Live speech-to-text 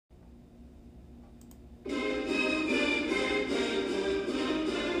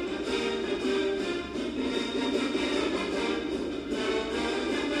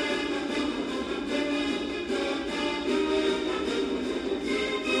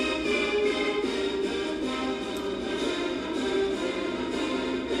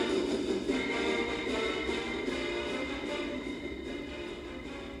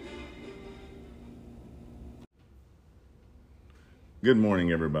Good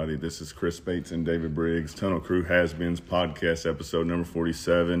morning, everybody. This is Chris Bates and David Briggs, Tunnel Crew Has-Beens podcast, episode number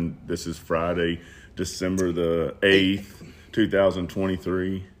 47. This is Friday, December the 8th,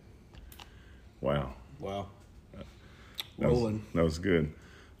 2023. Wow. Rolling. That was good.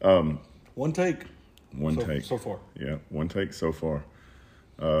 One take. One take. So far. Yeah, one take so far.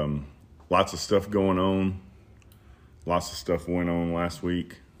 Lots of stuff going on. Lots of stuff went on last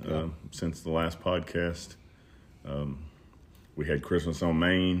week since the last podcast. We had Christmas on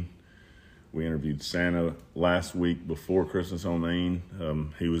Main. We interviewed Santa last week before Christmas on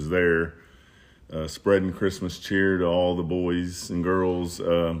Main. He was there spreading Christmas cheer to all the boys and girls,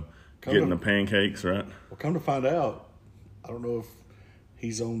 getting the pancakes, right? Well, come to find out, I don't know if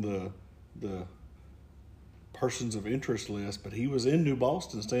he's on the persons of interest list, but he was in New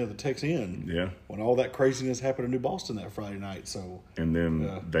Boston staying at the Tex Inn. Yeah. When all that craziness happened in New Boston that Friday night. So. And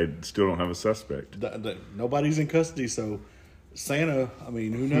then they still don't have a suspect. Nobody's in custody, so Santa, I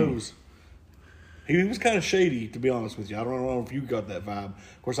mean, who knows? He was kind of shady, to be honest with you. I don't know if you got that vibe.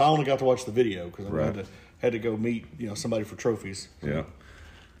 Of course, I only got to watch the video because I had to go meet somebody for trophies. Yeah.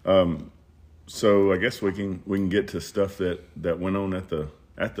 So I guess we can get to stuff that went on at the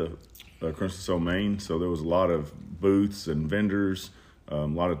Christmas on Main. So there was a lot of booths and vendors, a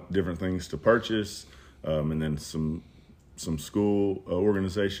lot of different things to purchase, and then some school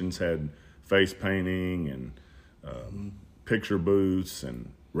organizations had face painting and picture booths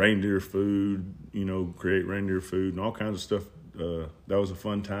and reindeer food, create reindeer food and all kinds of stuff. That was a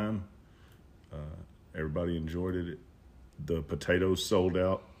fun time. Everybody enjoyed it. The potatoes sold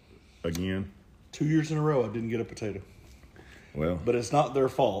out again. 2 years in a row, I didn't get a potato. Well, but it's not their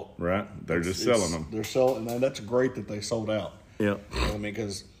fault. Right. They're just selling them. They're selling, and that's great that they sold out. Yeah. I mean,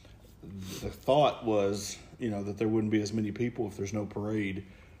 because the thought was, that there wouldn't be as many people if there's no parade,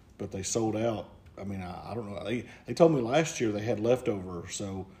 but they sold out. I mean, I don't know. They told me last year they had leftover,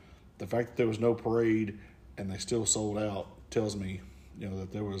 so the fact that there was no parade and they still sold out tells me,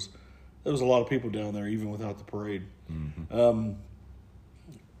 that there was a lot of people down there even without the parade. Mm-hmm.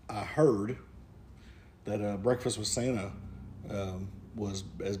 I heard that Breakfast with Santa was,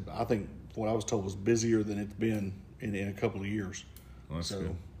 as I think what I was told, was busier than it's been in a couple of years. Well, that's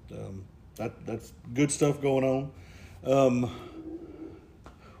so good. That's good stuff going on.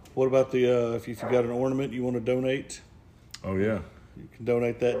 What about the if you got an ornament you want to donate? Oh yeah, you can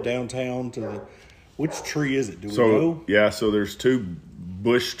donate that downtown to the. Which tree is it? Do we know? Yeah, so there's two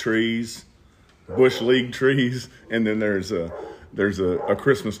bush league trees, and then there's a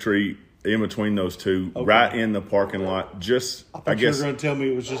Christmas tree in between those two, right in the parking lot. Just I guess you were going to tell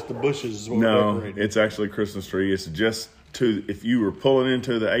me it was just the bushes. No, it's actually a Christmas tree. It's just if you were pulling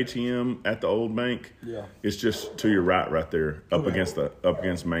into the ATM at the old bank, it's just to your right there, up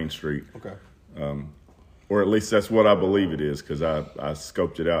against Main Street. Okay. Or at least that's what I believe it is, because I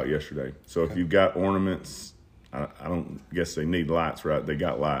scoped it out yesterday. So if you've got ornaments, I don't guess they need lights, right? They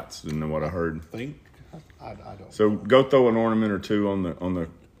got lights, isn't that what I heard? I don't. So go throw an ornament or two on the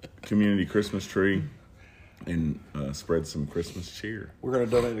community Christmas tree and spread some Christmas cheer. We're going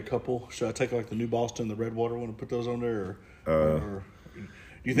to donate a couple. Should I take the New Boston, the Redwater one, and put those on there? Or do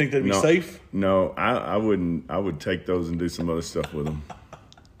you think they'd be safe? No, I wouldn't. I would take those and do some other stuff with them.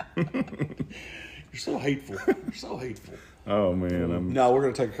 You're so hateful. Oh, man. No, we're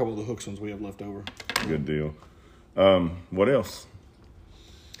going to take a couple of the hooks ones we have left over. Good deal. What else?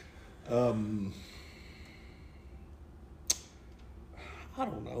 I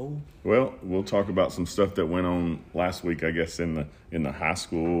don't know. Well, we'll talk about some stuff that went on last week, I guess, in the high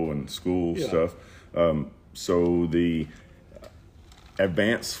school and school stuff. So the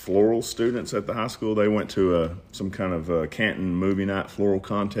advanced floral students at the high school, they went to some kind of Canton movie night floral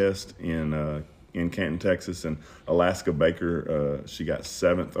contest in Canton, Texas, and Alaska Baker, she got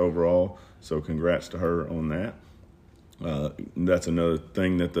 7th overall. So congrats to her on that. That's another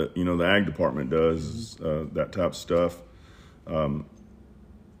thing that the ag department does, that type of stuff.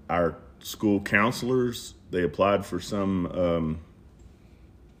 Our school counselors, they applied for some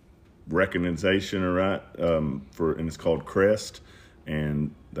recognition, and it's called CREST,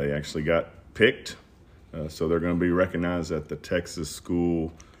 and they actually got picked. So they're going to be recognized at the Texas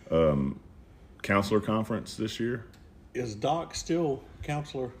School Counselor Conference this year. Is Doc still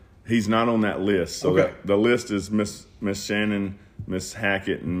counselor? He's not on that list. So the list is Miss Shannon, Miss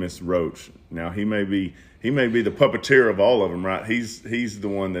Hackett, and Miss Roach. Now he may be the puppeteer of all of them, right? He's the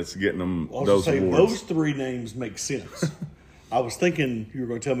one that's getting them those awards. Those three names make sense. I was thinking you were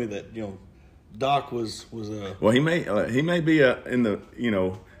going to tell me that Doc was a. Well, he may be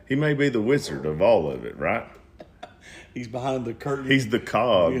he may be the wizard of all of it, right? He's behind the curtain. He's the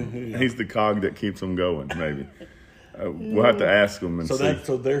cog. Yeah. He's the cog that keeps them going, maybe. We'll have to ask them and see.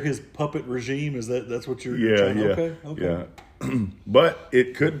 So they're his puppet regime. That's what you're Yeah. Okay. Yeah. But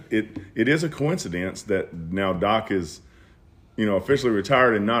it is a coincidence that now Doc is, officially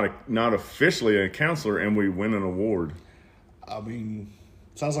retired and not officially a counselor, and we win an award. I mean,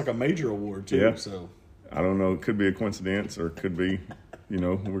 sounds like a major award too. Yeah. So I don't know. It could be a coincidence, or it could be,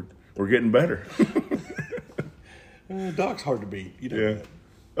 we're getting better. Doc's hard to beat. Yeah.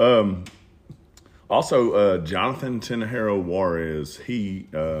 That. Also, Jonathan Tinajero Juarez, he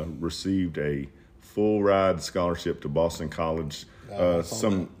received a full ride scholarship to Boston College,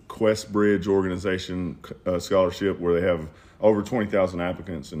 some Quest Bridge organization scholarship where they have over 20,000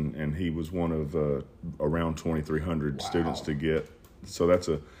 applicants, and he was one of around 2,300 students to get. So that's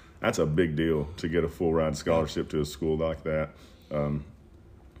a big deal to get a full ride scholarship to a school like that.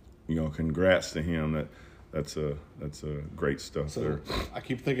 Congrats to him. That's a great stuff there. I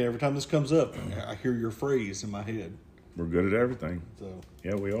keep thinking every time this comes up, I hear your phrase in my head. We're good at everything. So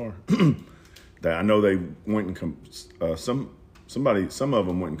yeah, we are. I know they went and some of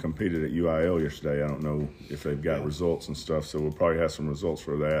them went and competed at UIL yesterday. I don't know if they've got results and stuff, so we'll probably have some results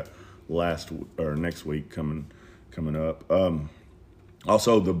for that next week coming up.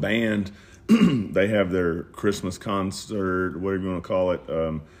 Also, the band, they have their Christmas concert, whatever you want to call it.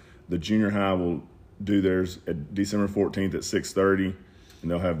 The junior high will do theirs at December 14th at 6:30,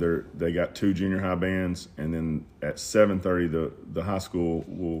 and they'll have they got 2 junior high bands, and then at 7:30 the high school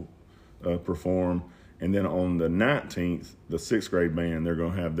will perform, and then on the 19th the 6th grade band, they're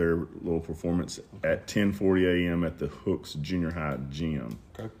going to have their little performance at 10:40 a.m. at the Hooks Junior High gym.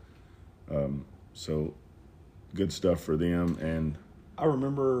 Okay. So good stuff for them. And I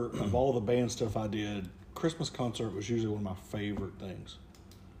remember of all the band stuff I did, Christmas concert was usually one of my favorite things.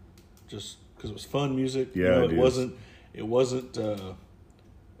 Just because it was fun music. Yeah, it wasn't. It wasn't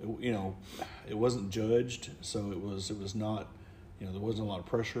judged, so it was not. There wasn't a lot of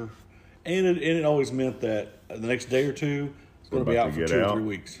pressure, and it always meant that the next day or two it's going to be out for 2 or 3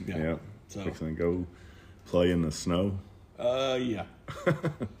 weeks. Yeah. So fixing to go play in the snow. Yeah.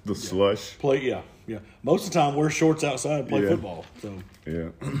 The slush. Play. Yeah. Most of the time, wear shorts outside and play football. So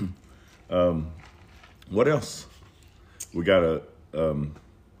yeah. What else? We got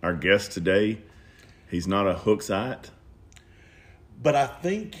our guest today. He's not a Hooksite, but I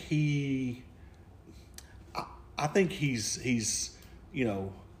think he's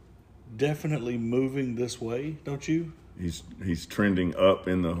definitely moving this way, don't you? He's trending up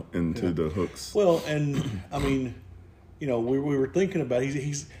into the Hooks. Well, and I mean, we were thinking about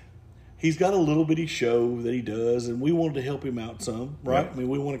he's got a little bitty show that he does, and we wanted to help him out some, right? Yeah. I mean,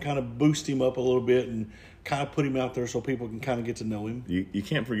 we want to kind of boost him up a little bit and kind of put him out there so people can kind of get to know him. You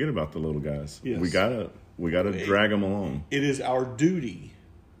can't forget about the little guys. Yes. We gotta drag them along. It is our duty,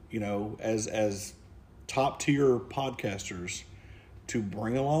 as top tier podcasters, to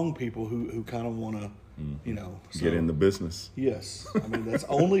bring along people who kind of want to, get in the business. Yes, I mean that's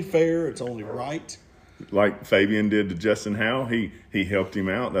only fair. It's only right. Like Fabian did to Justin Howe, he helped him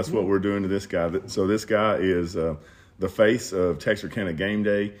out. That's what we're doing to this guy. So this guy is the face of Texarkana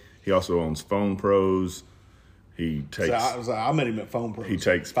Gameday. He also owns Phone Pros. He takes. I met him at Phone Pros. He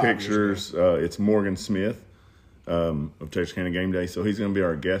takes pictures. It's Morgan Smith of Texarkana Gameday. So he's going to be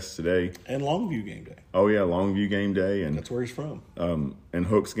our guest today. And Longview Gameday. Oh yeah, Longview Gameday, and that's where he's from. And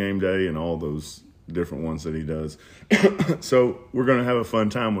Hooks Gameday, and all those different ones that he does. So we're going to have a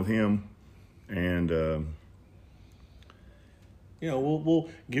fun time with him. And we'll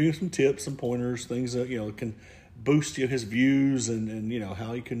give you some tips, some pointers, things that can boost his views, and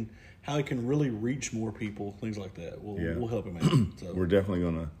how he can really reach more people, things like that. We'll help him out. So. We're definitely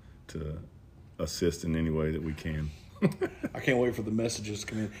going to assist in any way that we can. I can't wait for the messages to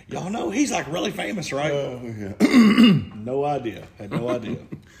come in. Y'all know he's like really famous, right? Yeah. No idea. Had no idea.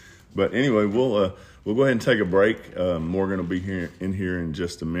 But anyway, we'll go ahead and take a break. Morgan will be here in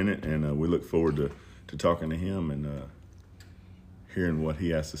just a minute, and we look forward to talking to him and hearing what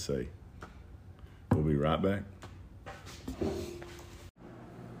he has to say. We'll be right back.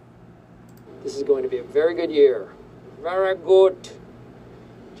 This is going to be a very good year. Very good.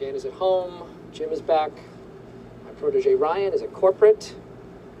 Jan is at home. Jim is back. My protege Ryan is at corporate.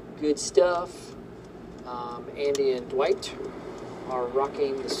 Good stuff. Andy and Dwight are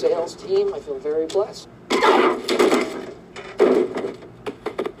rocking the sales team. I feel very blessed.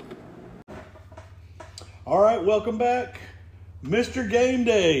 All right, welcome back. Mr.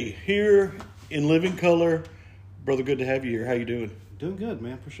 Gameday here in living color. Brother, good to have you here. How you doing? Doing good,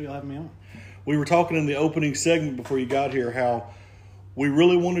 man. Appreciate you having me on. We were talking in the opening segment before you got here how we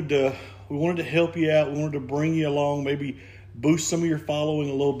really wanted to help you out. We wanted to bring you along, maybe boost some of your following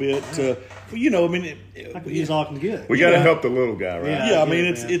a little bit. To, you know, I mean, I can use all I can get. We got to help the little guy, right? Yeah, I mean,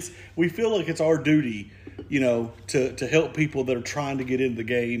 it's we feel like it's our duty, you know, to help people that are trying to get into the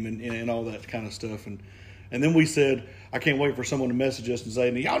game and all that kind of stuff. And then we said, I can't wait for someone to message us and say,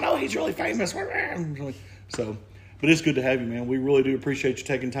 y'all know he's really famous. So, but it's good to have you, man. We really do appreciate you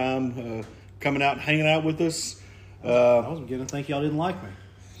taking time, coming out and hanging out with us. I was beginning to think y'all didn't like me.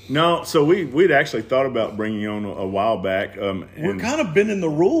 No, so we'd actually thought about bringing you on a while back. We're kind of bending the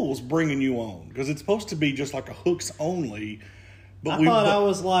rules bringing you on because it's supposed to be just like a hooks only. But I thought I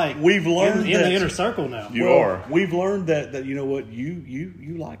was like we've learned in the inner circle now. You are. We've learned that you know what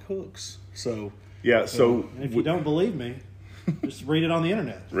you like hooks. So yeah. So and if you don't believe me, just read it on the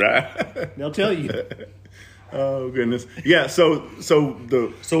internet. Right. They'll tell you. Oh goodness. Yeah. So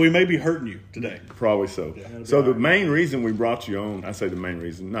we may be hurting you today. Probably so. Yeah, so the main reason we brought you on, I say the main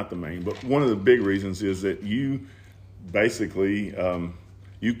reason, not the main, but one of the big reasons is that you basically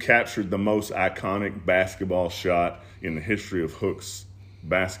you captured the most iconic basketball shot in the history of hooks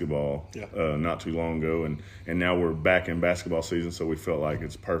basketball not too long ago, and now we're back in basketball season, so we felt like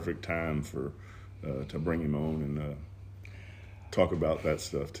it's perfect time for to bring him on and talk about that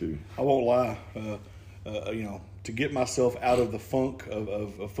stuff too. I won't lie. You know, to get myself out of the funk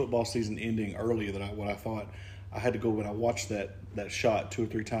of football season ending earlier than what I thought, I had to go when I watched that shot 2 or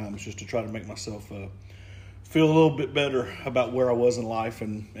 3 times just to try to make myself feel a little bit better about where I was in life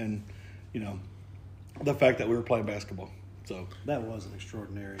and you know, the fact that we were playing basketball. So that was an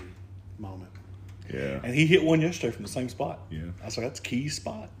extraordinary moment. Yeah. And he hit one yesterday from the same spot. Yeah. I was like, that's key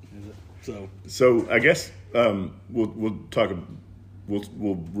spot. Is it? So I guess we'll talk.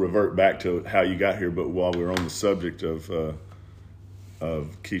 We'll revert back to how you got here, but while we're on the subject of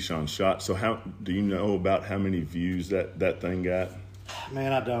Keyshawn's shot, so how do you know about how many views that thing got?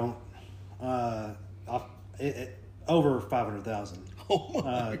 Man, I don't. Over 500,000. Oh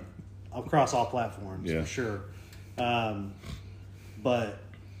my! Across all platforms, yeah. for sure. But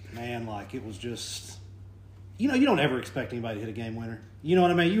man, like it was just, you know, you don't ever expect anybody to hit a game winner. You know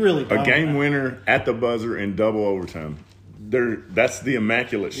what I mean? You really don't. A game winner at the buzzer in double overtime. That's the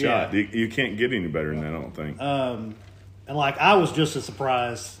immaculate shot. Yeah. You can't get any better than that, I don't think. And like I was just as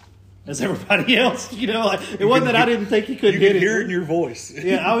surprised as everybody else. You know, like it wasn't that I didn't think he could hit it. You could hear it in your voice.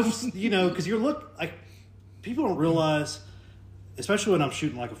 Yeah, I was just, you know, because like people don't realize, especially when I'm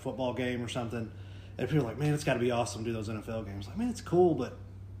shooting like a football game or something, and people are like, man, it's got to be awesome to do those NFL games. Like, man, it's cool, but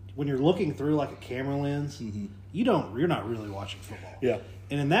when you're looking through like a camera lens, you're not really watching football. Yeah.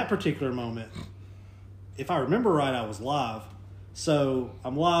 And in that particular moment, if I remember right, I was live. So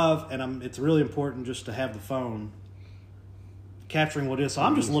I'm live, and it's really important just to have the phone capturing what it is. So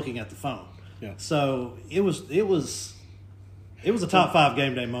I'm just looking at the phone. Yeah. So it was a top 5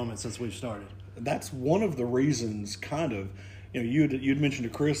 game day moment since we've started. That's one of the reasons, kind of, you know, you'd mentioned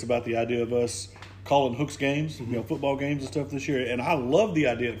to Chris about the idea of us calling hooks games, you know, football games and stuff this year, and I loved the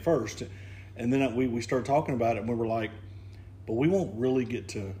idea at first, and then we started talking about it, and we were like, but we won't really get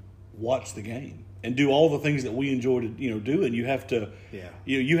to watch the game and do all the things that we enjoy to, you know, do, and you have to,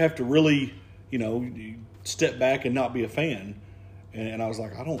 you have to really, you know, step back and not be a fan. And I was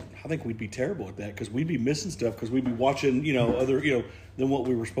like, I think we'd be terrible at that because we'd be missing stuff because we'd be watching, you know, other, you know, than what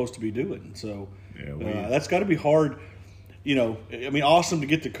we were supposed to be doing. So that's got to be hard. You know, I mean, awesome to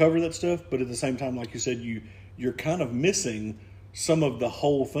get to cover that stuff, but at the same time, like you said, you're kind of missing some of the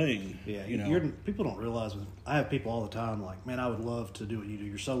whole thing. Yeah, you know, people don't realize. I have people all the time like, man, I would love to do what you do.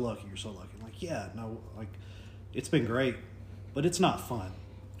 You're so lucky. You're so lucky. I'm like, yeah, no, like, it's been great, but it's not fun.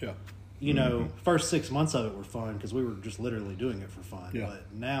 Yeah. You know, first 6 months of it were fun because we were just literally doing it for fun. Yeah.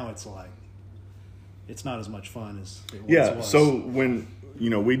 But now it's like, it's not as much fun as it once was. So when,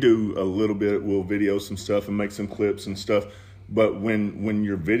 you know, we do a little bit, we'll video some stuff and make some clips and stuff. But when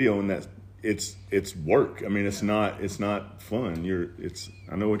you're videoing that, it's work. I mean, it's not fun.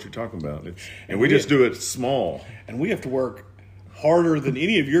 I know what you're talking about. And we just do it small. And we have to work harder than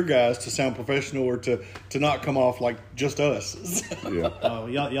any of your guys to sound professional or to not come off like just us. Yeah. Oh,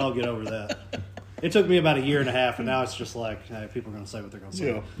 y'all get over that. It took me about 1.5 years, and now it's just like, hey, people are going to say what they're going to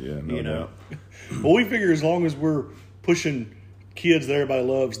say. Yeah, no doubt. Well, we figure as long as we're pushing kids that everybody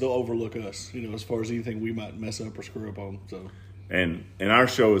loves, they'll overlook us, you know, as far as anything we might mess up or screw up on. So. And our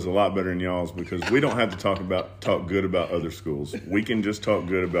show is a lot better than y'all's because we don't have to talk good about other schools. We can just talk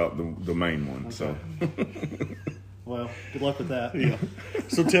good about the main one. Okay. So. Well, good luck with that. Yeah.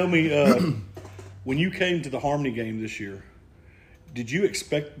 So tell me, when you came to the Harmony game this year, did you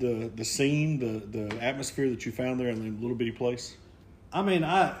expect the scene, the atmosphere that you found there in the little bitty place? I mean,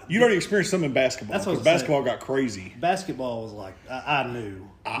 You'd already experienced something in basketball. That's what I was basketball got crazy. Basketball was like, I knew.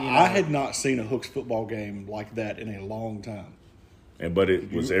 I had not seen a Hooks football game like that in a long time. But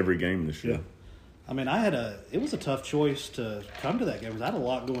it was every game this year. Yeah. I mean, it was a tough choice to come to that game because I had a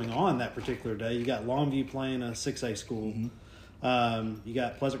lot going on that particular day. You got Longview playing a 6A school. Mm-hmm. You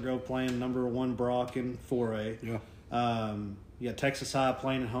got Pleasant Grove playing number 1 Brock in 4A. Yeah. You got Texas High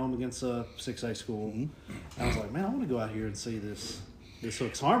playing at home against a 6A school. Mm-hmm. I was like, man, I want to go out here and see this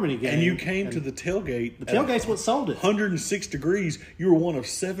Hooks Harmony game. And you came to the tailgate. The tailgate's what sold it. 106 degrees. You were one of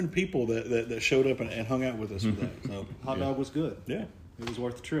 7 people that showed up and hung out with us for that. So hot dog was good. Yeah. It was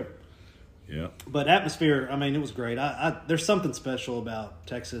worth the trip. Yeah. But atmosphere, I mean, it was great. There's something special about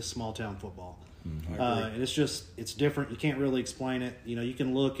Texas small town football. And it's different. You can't really explain it. You know, you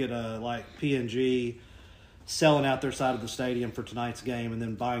can look at like P&G selling out their side of the stadium for tonight's game and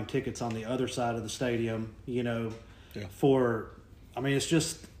then buying tickets on the other side of the stadium, you know,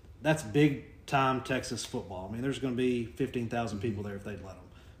 that's big time Texas football. I mean, there's going to be 15,000 people there if they'd let them.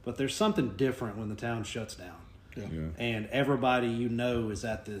 But there's something different when the town shuts down. Yeah. And everybody you know is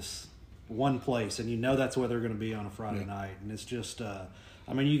at this one place, and you know that's where they're going to be on a Friday night. And it's just, I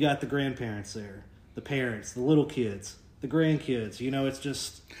mean, you got the grandparents there, the parents, the little kids, the grandkids. You know, it's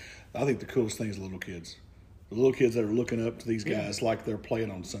just. I think the coolest thing is the little kids. The little kids that are looking up to these guys like they're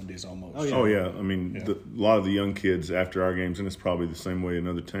playing on Sundays almost. Oh, yeah. I mean, a lot of the young kids after our games, and it's probably the same way in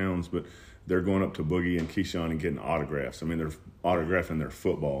other towns, but they're going up to Boogie and Keyshawn and getting autographs. I mean, they're autographing their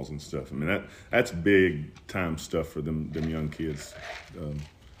footballs and stuff. I mean, that's big time stuff for them young kids.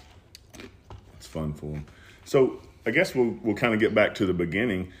 It's fun for them. So I guess we'll kind of get back to the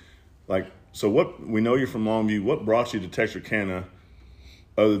beginning. Like, so what we know you're from Longview. What brought you to Texarkana,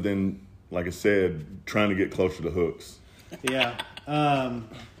 other than, like I said, trying to get closer to Hooks? Yeah,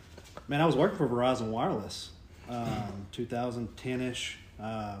 man, I was working for Verizon Wireless, 2010-ish.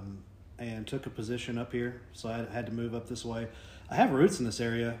 And took a position up here, so I had to move up this way. I have roots in this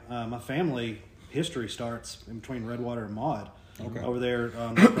area. My family history starts in between Redwater and Maud, over there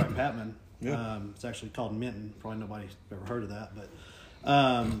right Patman. Yeah. It's actually called Minton. Probably nobody's ever heard of that. But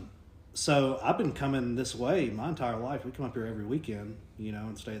so I've been coming this way my entire life. We come up here every weekend, you know,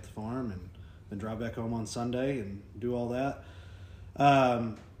 and stay at the farm and then drive back home on Sunday and do all that.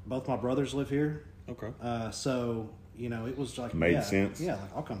 Both my brothers live here. Okay. So... You know, it was like made sense. Yeah,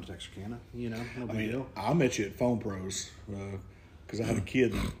 like I'll come to Texarkana. You know, no big deal. I met you at Phone Pros because I had a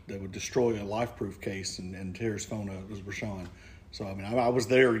kid that would destroy a LifeProof case and tear his phone up. It was Rashawn. So I mean, I was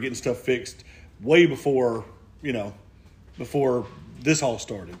there getting stuff fixed way before this all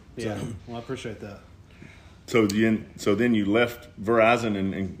started. Yeah, so. Well, I appreciate that. So then you left Verizon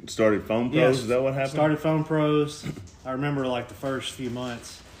and started Phone Pros. Yes, Is that what happened? Started Phone Pros. I remember like the first few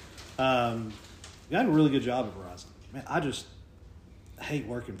months. I had a really good job at Verizon. Man, I just hate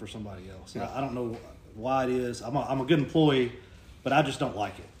working for somebody else. Yeah. I don't know why it is. I'm a good employee, but I just don't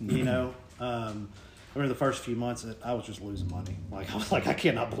like it. You know, I remember the first few months that I was just losing money. Like I was like, I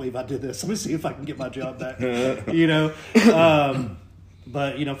cannot believe I did this. Let me see if I can get my job back. You know,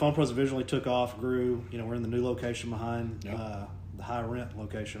 but you know, Phone Pros eventually took off, grew. You know, we're in the new location behind the high rent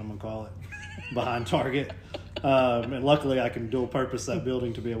location. I'm gonna call it behind Target. And luckily, I can dual purpose that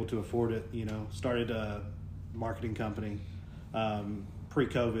building to be able to afford it. You know, started a marketing company.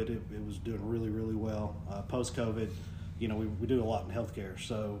 Pre-COVID, it was doing really, really well. Post-COVID, you know, we do a lot in healthcare.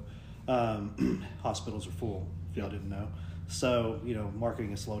 So hospitals are full, if y'all didn't know. So, you know,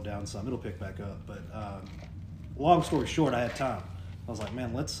 marketing has slowed down some. It'll pick back up. But long story short, I had time. I was like,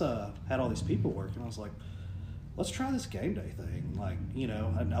 man, let's had all these people working. I was like, let's try this game day thing. Like, you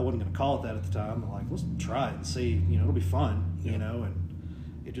know, I wasn't going to call it that at the time, but like, let's try it and see, you know, it'll be fun, you know,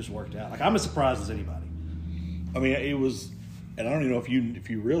 and it just worked out. Like, I'm as surprised as anybody. I mean, it was, and I don't even know if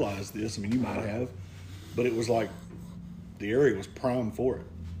you realized this. I mean, you might have, but it was like the area was prime for it.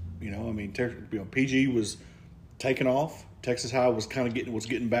 You know, I mean, PG was taking off. Texas High was kind of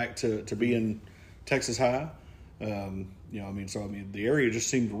getting back to being Texas High. You know, I mean, so I mean, the area just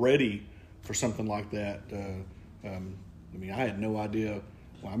seemed ready for something like that. I mean, I had no idea.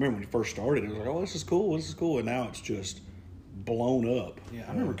 Well, I remember when you first started, it was like, oh, this is cool, and now it's just blown up. Yeah,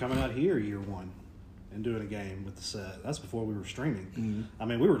 I remember coming out here year one and doing a game with the set. That's before we were streaming. Mm-hmm. I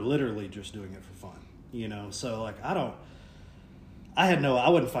mean, we were literally just doing it for fun, you know? So, like, I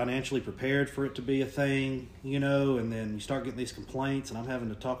wasn't financially prepared for it to be a thing, you know? And then you start getting these complaints, and I'm having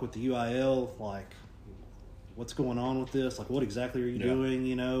to talk with the UIL, like, what's going on with this? Like, what exactly are you doing,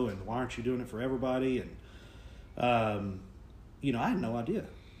 you know? And why aren't you doing it for everybody? And, you know, I had no idea,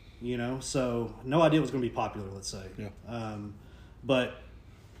 you know? So, no idea it was going to be popular, let's say. Yeah. But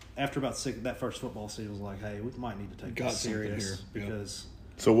after about that first football season, was like, hey, we might need to take this serious because.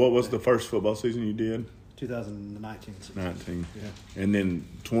 So what was the first football season you did? 2019. 19. Yeah. And then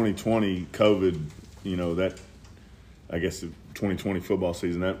 2020 COVID, that I guess the 2020 football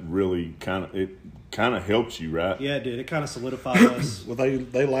season, that really kind of helped you, right? Yeah, it did. It kind of solidified us. Well, they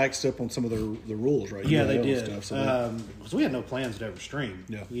laxed up on some of the rules, right? Yeah, they did. Stuff, so because we had no plans to ever stream.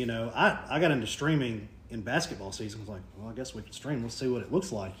 Yeah. I got into streaming in basketball season. I was like, well, I guess we can stream. Let's see what it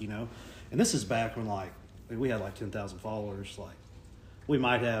looks like, And this is back when we had 10,000 followers. We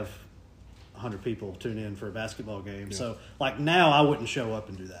might have 100 people tune in for a basketball game. Yeah. So now I wouldn't show up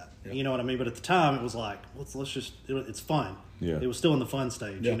and do that. Yeah. You know what I mean? But at the time it was let's just, it's fun. Yeah. It was still in the fun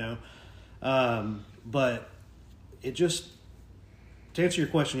stage, but it just, to answer your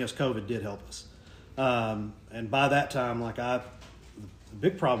question, yes, COVID did help us. And by that time, the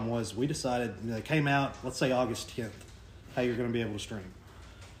big problem was we decided, they came out, let's say August 10th, hey, you're going to be able to stream.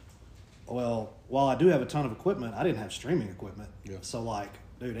 Well, while I do have a ton of equipment, I didn't have streaming equipment. Yeah. So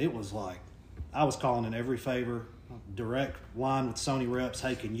dude, it was I was calling in every favor, direct line with Sony reps.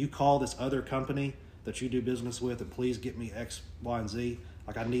 Hey, can you call this other company that you do business with and please get me X, Y, and Z?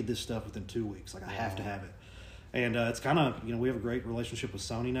 I need this stuff within 2 weeks. I have to have it. And it's kind of, we have a great relationship with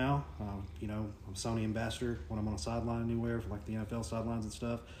Sony now. I'm a Sony ambassador when I'm on a sideline anywhere for the NFL sidelines and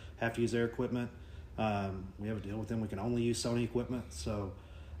stuff. Have to use their equipment. We have a deal with them. We can only use Sony equipment. So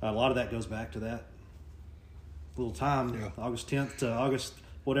a lot of that goes back to that little time, August 10th to August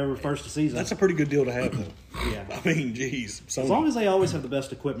whatever first of season. That's a pretty good deal to have, though. Yeah. I mean, geez. As long as they always have the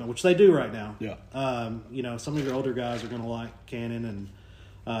best equipment, which they do right now. Yeah. Some of your older guys are going to like Canon and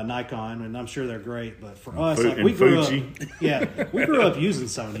Nikon, and I'm sure they're great. But for us, we grew up, we grew up using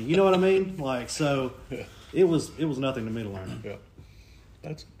Sony. You know what I mean? So it was nothing to me to learn. Yeah.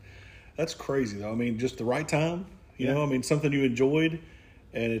 That's crazy, though. I mean, just the right time. You know, I mean, something you enjoyed,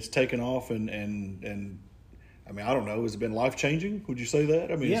 and it's taken off, and I mean, I don't know. Has it been life changing? Would you say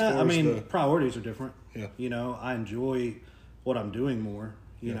that? I mean, priorities are different. Yeah. I enjoy what I'm doing more.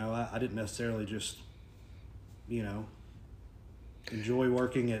 I didn't necessarily just, enjoy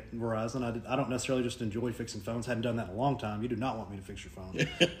working at Verizon. I don't necessarily just enjoy fixing phones. Hadn't done that in a long time. You do not want me to fix your phone.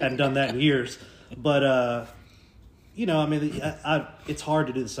 Hadn't done that in years. But it's hard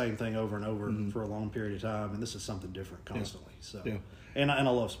to do the same thing over and over for a long period of time, and this is something different constantly. So. And I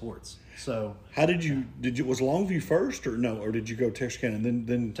love sports. So how did you was Longview first or no, or did you go Texarkana and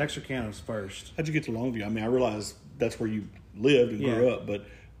then Texarkana was first? How'd you get to Longview? I mean, I realize that's where you lived and grew up, but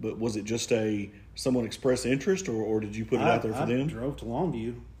was it just someone expressed interest or did you put it out there for them? I drove to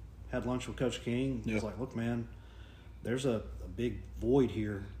Longview, had lunch with Coach King. He was like, look, man, there's a big void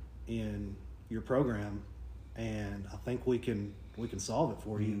here in your program, and I think we can solve it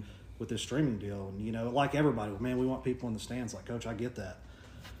for you with this streaming deal. And like everybody, man, we want people in the stands. Like, Coach, I get that,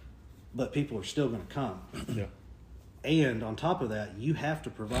 but people are still going to come. Yeah. And on top of that, you have to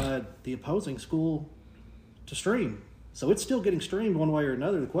provide the opposing school to stream, so it's still getting streamed one way or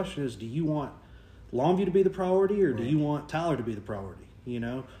another. The question is, do you want Longview to be the priority, or do you want Tyler to be the priority?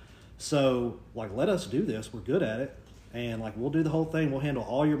 So let us do this. We're good at it, and we'll do the whole thing. We'll handle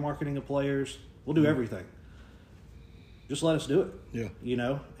all your marketing of players. We'll do everything. Just let us do it.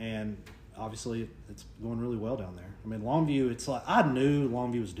 Yeah. And obviously it's going really well down there. I mean, Longview, it's I knew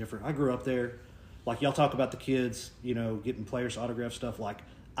Longview was different. I grew up there. Y'all talk about the kids, getting players to autograph stuff.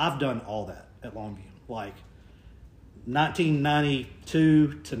 I've done all that at Longview.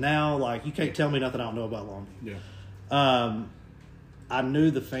 1992 to now, you can't tell me nothing I don't know about Longview. Yeah. I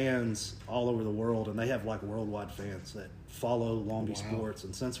knew the fans all over the world, and they have worldwide fans that follow Longview sports.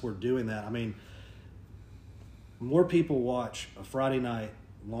 And since we're doing that, I mean, more people watch a Friday night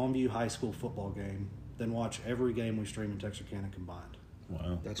Longview high school football game than watch every game we stream in Texarkana combined.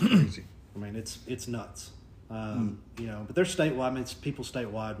 Wow, that's crazy. I mean, it's nuts. But they're statewide. I mean, people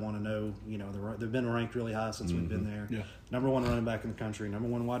statewide want to know. They've been ranked really high since we've been there. Yeah. Number one running back in the country, number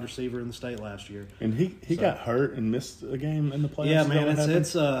one wide receiver in the state last year. And he got hurt and missed a game in the playoffs. Yeah, man,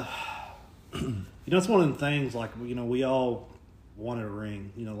 it's it's one of the things. We all wanted a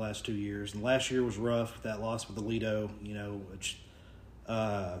ring, the last 2 years. And last year was rough. That loss with Alito, which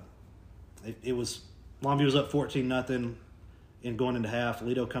it was Longview was up 14-0 and going into half.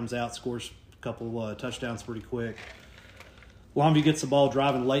 Alito comes out, scores a couple touchdowns pretty quick. Longview gets the ball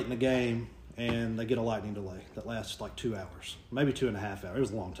driving late in the game, and they get a lightning delay that lasts 2 hours, maybe 2.5 hours. It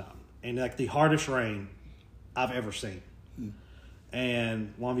was a long time. And the hardest rain I've ever seen.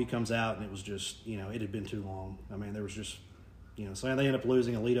 And Longview comes out, and it was just, it had been too long. I mean, there was just, so they end up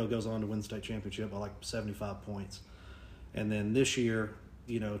losing. Alito goes on to win the state championship by 75 points. And then this year,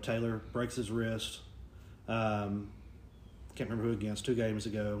 Taylor breaks his wrist. can't remember who against, 2 games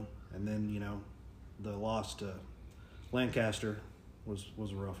ago, and then the loss to Lancaster was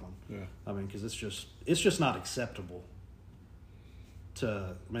a rough one. Yeah. I mean, because it's just not acceptable.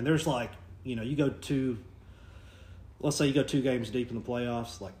 There's you go let's say you go 2 games deep in the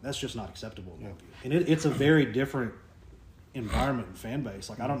playoffs, like that's just not acceptable. Yeah. And it's a very different environment and fan base.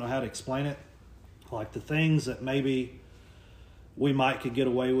 Like I don't know how to explain it. Like the things that maybe we could get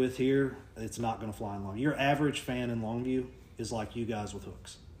away with here, it's not going to fly in Longview. Your average fan in Longview is like you guys with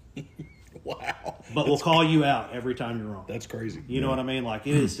hooks. Wow. But we'll call you out every time you're wrong. That's crazy. You know what I mean? Like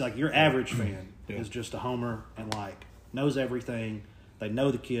it is like your average fan Yeah. is just a homer and knows everything. They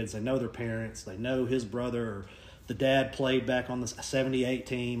know the kids. They know their parents. They know his brother or the dad played back on the 78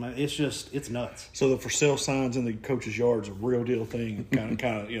 team. It's nuts. So the for sale signs in the coach's yard's a real deal thing. Kind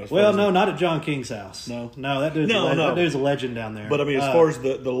of. Well, no, not at John King's house. No, that dude's that dude's a legend down there. But I mean, as far as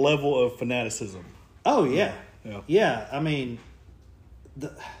the level of fanaticism. Oh yeah, Yeah. yeah. I mean,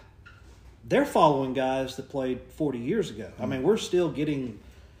 they're following guys that played 40 years ago. I mean, we're still getting.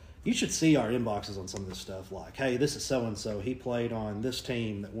 You should see our inboxes on some of this stuff. Like, hey, this is so and so. He played on this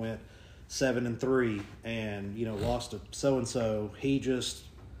team that went 7-3, and lost to so and so. He just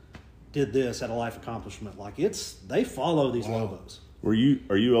did this, had a life accomplishment. Like they follow these Lobos. Are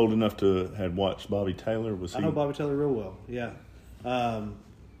you old enough to have watched Bobby Taylor? I know Bobby Taylor real well. Yeah.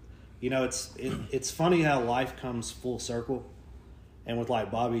 It's funny how life comes full circle, and with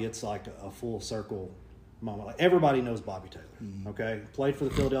Bobby, it's like a full circle moment. Like everybody knows Bobby Taylor. Mm-hmm. Okay, played for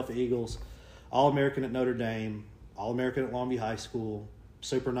the Philadelphia Eagles, All-American at Notre Dame, All-American at Longview High School.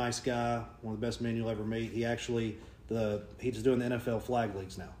 Super nice guy, one of the best men you'll ever meet. He actually he's doing the NFL flag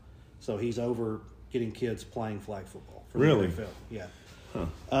leagues now, so he's over getting kids playing flag football for the NFL. Yeah.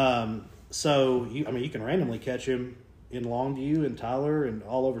 Huh. So you can randomly catch him in Longview and Tyler and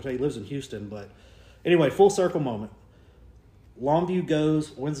all over. He lives in Houston, but anyway, full circle moment.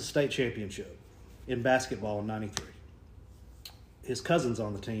 Longview wins the state championship in basketball in '93. His cousin's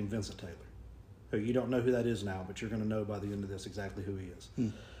on the team, Vincent Taylor, who you don't know who that is now, but you're going to know by the end of this exactly who he is.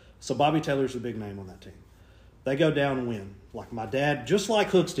 So Bobby Taylor's a big name on that team. They go down and win. Like my dad, just like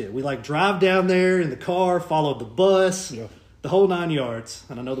Hooks did. We drive down there in the car, followed the bus, the whole 9 yards.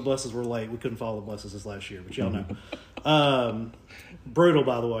 And I know the buses were late. We couldn't follow the buses this last year, but y'all know. Brutal,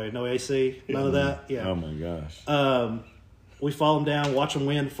 by the way. No AC, none of that. Yeah. Oh my gosh. We follow them down, watch them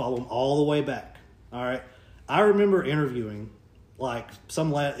win, follow them all the way back. All right. I remember interviewing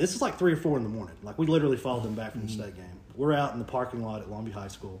this is 3 or 4 in the morning. We literally followed them back from the state game. We're out in the parking lot at Longview High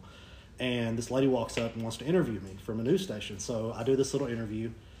School, and this lady walks up and wants to interview me from a news station. So I do this little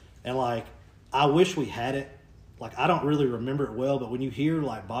interview, and I wish we had it. I don't really remember it well, but when you hear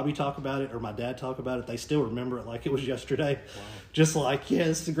Bobby talk about it or my dad talk about it, they still remember it like it was yesterday. Wow. Just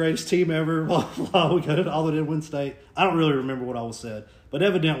it's the greatest team ever. Blah, blah, we got it all in Win State. I don't really remember what I was said, but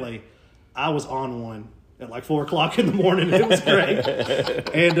evidently I was on one at 4 o'clock in the morning. It was great.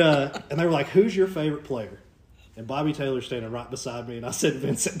 And they were like, who's your favorite player? And Bobby Taylor's standing right beside me, and I said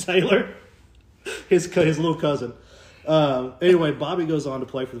Vincent Taylor, his little cousin. Anyway, Bobby goes on to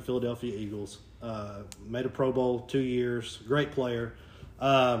play for the Philadelphia Eagles. Made a Pro Bowl 2 years. Great player.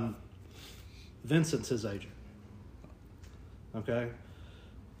 Vincent's his agent. Okay?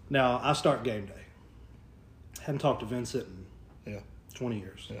 Now, I start game day. Hadn't talked to Vincent in 20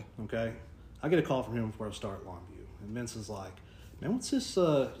 years. Yeah. Okay? I get a call from him before I start Longview. And Vincent's like, man, what's this?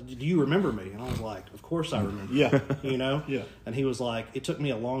 Do you remember me? And I was like, of course I remember. Yeah. Yeah. And he was like, it took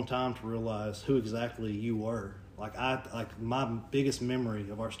me a long time to realize who exactly you were. My biggest memory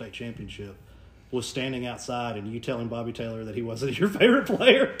of our state championship was standing outside and you telling Bobby Taylor that he wasn't your favorite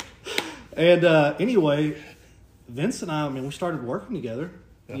player. And anyway, Vince and I we started working together,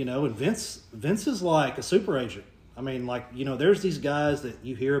 and Vince is like a super agent. There's these guys that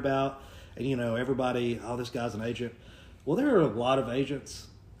you hear about and, everybody, this guy's an agent. Well, there are a lot of agents,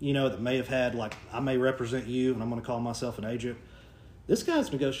 that may have had, I may represent you and I'm going to call myself an agent. This guy's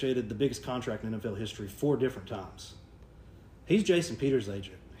negotiated the biggest contract in NFL history 4 different times. He's Jason Peters'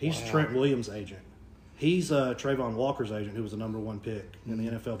 agent. He's Trent Williams' agent. He's Trayvon Walker's agent, who was the number 1 pick in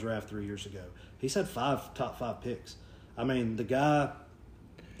the NFL draft 3 years ago. He's had 5 top 5 picks. The guy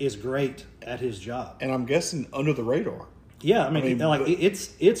is great at his job. And I'm guessing under the radar. Yeah,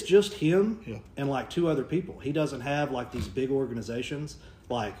 it's just him and 2 other people. He doesn't have these big organizations.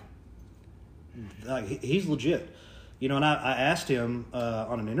 He's legit. And I asked him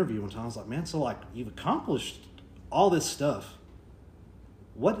on an interview one time, I was like, man, so you've accomplished all this stuff.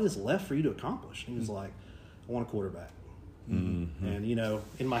 What is left for you to accomplish? And he was like, I want a quarterback. Mm-hmm. And,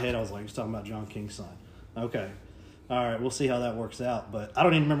 in my head I was like, he's talking about John King's son. Okay. All right, we'll see how that works out. But I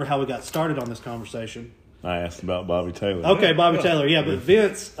don't even remember how we got started on this conversation. I asked about Bobby Taylor. Okay, Bobby Taylor. Yeah, but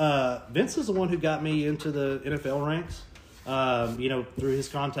Vince is the one who got me into the NFL ranks. Through his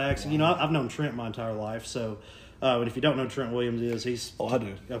contacts. I've known Trent my entire life. So, but if you don't know who Trent Williams is, he's I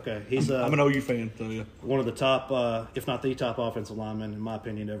do. Okay, he's I'm an OU fan, so yeah. One of the top, if not the top, offensive linemen in my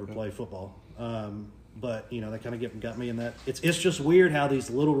opinion to ever play football. But they kind of got me in that. It's just weird how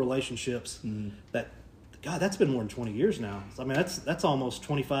these little relationships that's been more than 20 years now. I mean, that's almost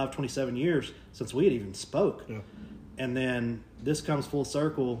 25, 27 years since we had even spoke. Yeah. And then this comes full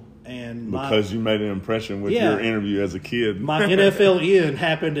circle, and because you made an impression with your interview as a kid. My NFL in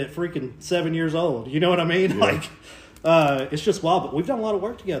happened at freaking 7 years old. You know what I mean? Yeah. It's just wild. But we've done a lot of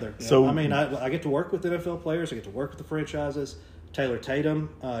work together. So I mean, I get to work with NFL players. I get to work with the franchises. Taylor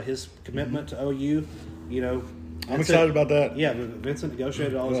Tatum, his commitment to OU. I'm excited about that. Yeah, Vincent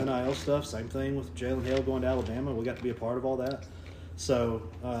negotiated all his NIL stuff. Same thing with Jalen Hale going to Alabama. We got to be a part of all that. So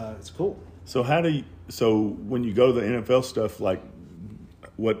it's cool. So when you go to the NFL stuff, like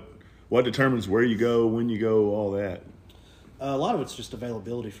what determines where you go, when you go, all that? A lot of it's just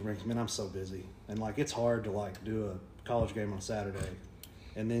availability for me. I mean, I'm so busy, and it's hard to do a college game on a Saturday,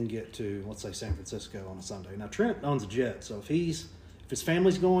 and then get to, let's say, San Francisco on a Sunday. Now Trent owns a jet, so if his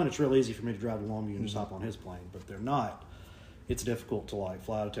family's going, it's real easy for me to drive to Longview and just hop on his plane. But if they're not, it's difficult to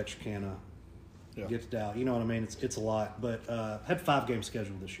fly out of Texarkana, get to Dallas. You know what I mean? It's a lot. But I had 5 games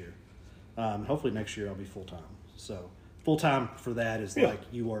scheduled this year. Hopefully next year I'll be full time. So full time for that is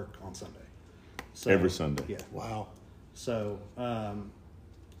you work on Sunday. So, every Sunday. Yeah. Wow. So and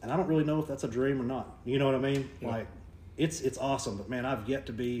I don't really know if that's a dream or not. You know what I mean? Yeah. It's awesome, but man, I've yet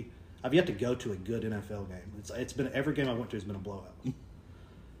to go to a good NFL game. It's been every game I went to has been a blowout.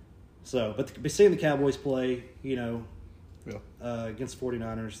 So, but seeing the Cowboys play, against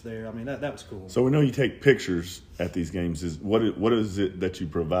 49ers there, I mean that was cool. So we know you take pictures at these games. What is it that you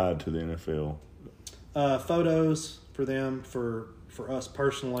provide to the NFL? Photos for them, for us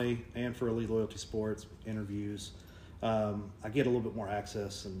personally, and for Elite Loyalty Sports, interviews. I get a little bit more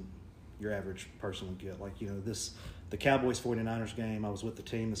access than your average person would get. The Cowboys 49ers game, I was with the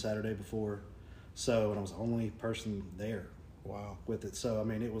team the Saturday before, and I was the only person there. Wow. With it. So, I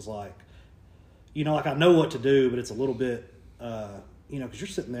mean, it was I know what to do, but it's a little bit, because you're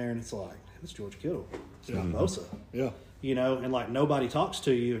sitting there and it's like, it's George Kittle. It's not Bosa. Yeah. And nobody talks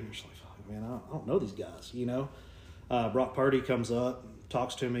to you, and you're just like, man, I don't know these guys, Brock Purdy comes up,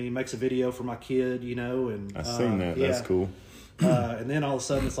 talks to me, makes a video for my kid, and I've seen that. Yeah. That's cool. And then all of a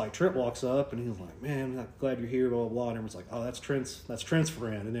sudden it's Trent walks up and he's like, man, I'm glad you're here, blah, blah, blah. And everyone's like, oh, that's Trent's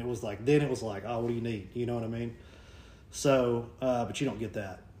friend. And it was oh, what do you need? You know what I mean? So, but you don't get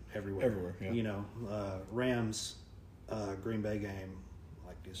that everywhere. Yeah. Rams, Green Bay game,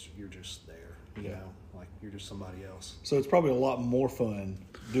 you're just there, you're just somebody else. So it's probably a lot more fun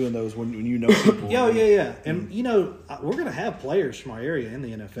doing those when you know people. Yeah. And, we're going to have players from our area in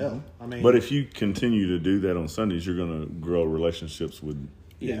the NFL. Mm-hmm. I mean, but if you continue to do that on Sundays, you're going to grow relationships with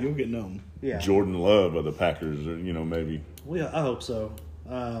you'll get known. Yeah. Jordan Love of the Packers, or, maybe. Well, I hope so.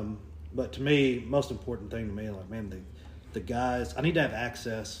 But to me, most important thing to me, the guys, I need to have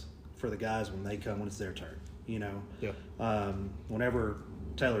access for the guys when they come, when it's their turn, Yeah. Whenever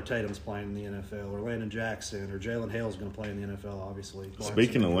Taylor Tatum's playing in the NFL, or Landon Jackson, or Jalen Hale's going to play in the NFL, obviously.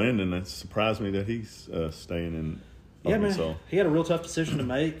 Speaking of Landon, it surprised me that he's staying in Arkansas. Man, he had a real tough decision to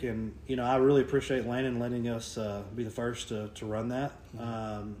make, and, I really appreciate Landon letting us be the first to run that.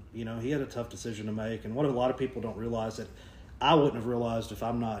 He had a tough decision to make, and what a lot of people don't realize that I wouldn't have realized if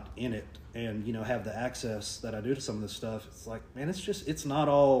I'm not in it and, have the access that I do to some of this stuff. It's man, it's not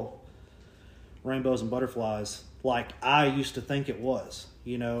all rainbows and butterflies like I used to think it was.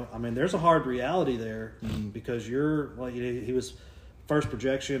 There's a hard reality there because he was first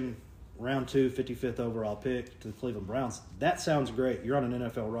projection, round 2, 55th overall pick to the Cleveland Browns. That sounds great. You're on an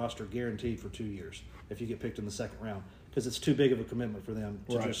NFL roster guaranteed for 2 years if you get picked in the second round, because it's too big of a commitment for them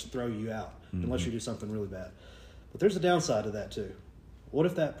to just throw you out unless you do something really bad. But there's a downside to that too. What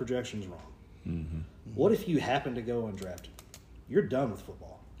if that projection's wrong? Mm-hmm. What if you happen to go undrafted? You're done with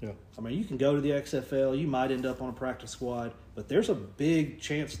football. Yeah. You can go to the XFL. You might end up on a practice squad, but there's a big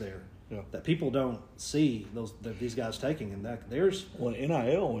chance there that people don't see these guys taking, and that there's. Well,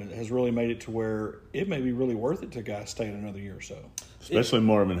 NIL has really made it to where it may be really worth it to guys staying another year or so. Especially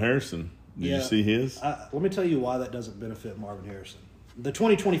Marvin Harrison. Did you see his? Let me tell you why that doesn't benefit Marvin Harrison. The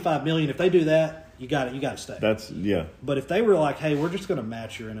 $20-25 million, if they do that, you got to stay. But if they were like, hey, we're just going to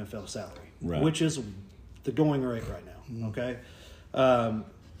match your NFL salary, which is the going rate right now. Okay.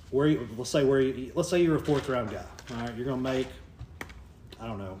 Let's say you're a 4th round guy. All right, you're going to make, I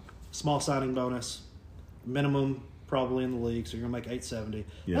don't know, small signing bonus, minimum probably in the league, so you're going to make $870.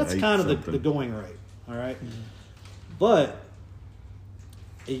 That's kind of the going rate. All right, but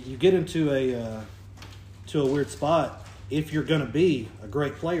you get into a weird spot if you're going to be a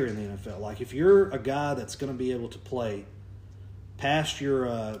great player in the NFL. Like if you're a guy that's going to be able to play past your,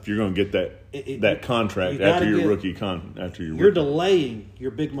 if you're going to get that contract after your rookie you're delaying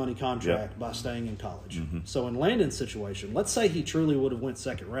your big money contract Yep. by staying in college. So in Landon's situation, let's say he truly would have went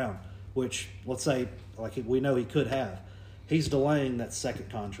second round, which let's say like we know he could have. He's delaying that second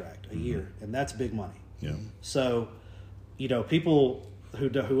contract a year, and that's big money. Yeah. So, people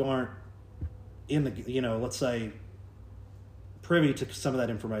who aren't in the, let's say, privy to some of that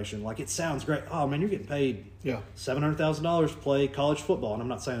information, like it sounds great. Oh man, you're getting paid $700,000 to play college football, and I'm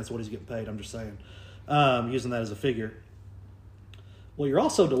not saying that's what he's getting paid. I'm just saying, using that as a figure. Well, you're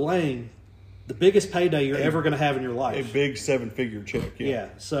also delaying the biggest payday you're ever going to have in your life. A big 7-figure check. Yeah.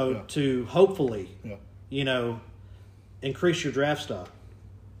 So to hopefully, increase your draft stock.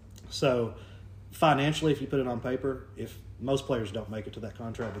 So financially, if you put it on paper, if most players don't make it to that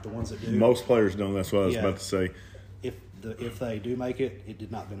contract, but the ones that do, most players don't. That's what I was about to say. If they do make it, it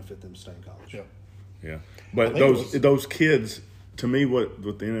did not benefit them to stay in college. Yeah. But those kids, to me, what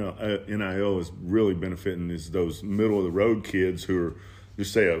the NIL is really benefiting is those middle of the road kids who are,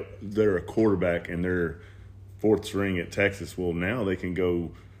 just say they're a quarterback and they're fourth string at Texas. Well, now they can go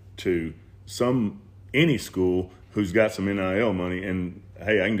to any school who's got some NIL money, and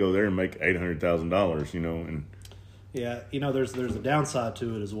hey, I can go there and make $800,000. And there's a downside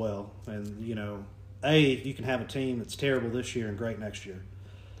to it as well, and you can have a team that's terrible this year and great next year,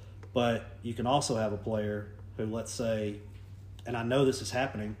 but you can also have a player who, let's say, and I know this is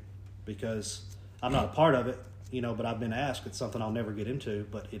happening because I'm not a part of it, but I've been asked. It's something I'll never get into,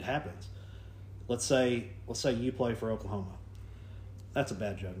 but it happens. Let's say you play for Oklahoma. That's a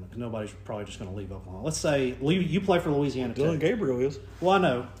bad judgment because nobody's probably just going to leave Oklahoma. Let's say you play for Louisiana Tech. Dylan Gabriel is. Well, I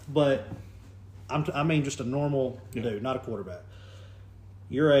know, but I mean just a normal dude, not a quarterback.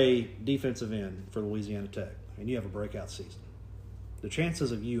 You're a defensive end for Louisiana Tech, and you have a breakout season. The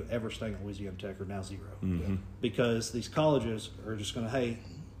chances of you ever staying at Louisiana Tech are now zero because these colleges are just going to, hey,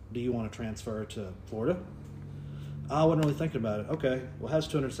 do you want to transfer to Florida? I wasn't really thinking about it. Okay, well, how's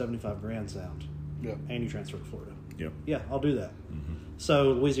 $275,000 sound? Yeah. And you transfer to Florida. Yep. Yeah, I'll do that.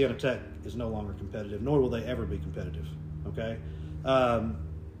 So Louisiana Tech is no longer competitive, nor will they ever be competitive. Okay,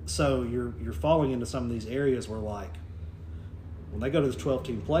 so you're falling into some of these areas where, like, when they go to this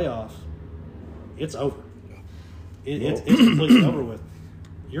 12-team playoff, it's over. It's completely over with.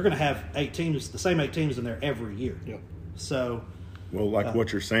 You're going to have 8 teams, the same 8 teams in there every year. Yeah. So, well, like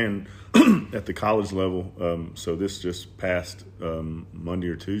what you're saying at the college level. So this just passed Monday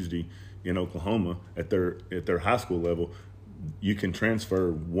or Tuesday in Oklahoma at their high school level. You can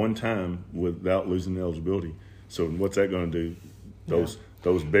transfer one time without losing eligibility. So what's that going to do?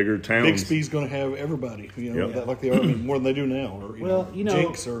 Those bigger towns. Bixby's going to have everybody, like they are, more than they do now, or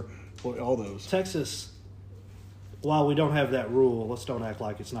Jinx or all those. Texas, while we don't have that rule, let's don't act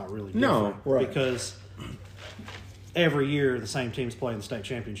like it's not really different. No, right. Because every year the same teams play in the state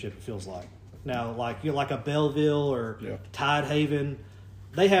championship, it feels like. Now, like a Belleville or Tidehaven,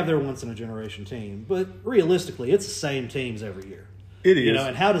 they have their once-in-a-generation team. But realistically, it's the same teams every year. It is.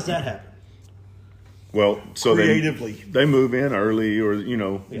 And how does that happen? Well, so creatively they move in early, or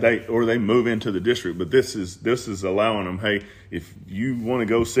they move into the district. But this is allowing them. Hey, if you want to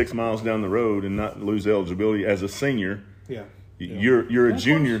go 6 miles down the road and not lose eligibility as a senior, you're a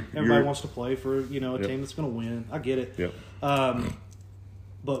junior. Everybody wants to play for a team that's going to win. I get it. Yep.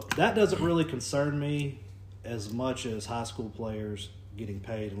 But that doesn't really concern me as much as high school players getting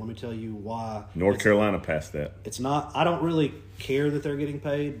paid. And let me tell you why. North Carolina passed that. It's not. I don't really care that they're getting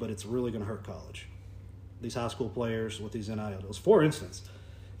paid, but it's really going to hurt college. These high school players with these NIL deals. For instance,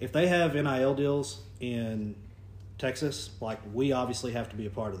 if they have NIL deals in Texas, like, we obviously have to be a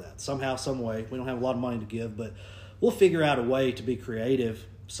part of that. Somehow, some way. We don't have a lot of money to give, but we'll figure out a way to be creative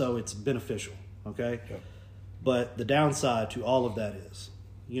so it's beneficial, okay? Yeah. But the downside to all of that is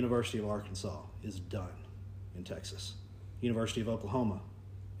University of Arkansas is done in Texas. University of Oklahoma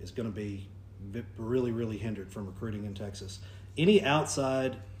is going to be really, really hindered from recruiting in Texas. Any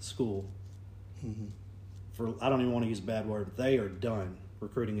outside school I don't even want to use a bad word, but they are done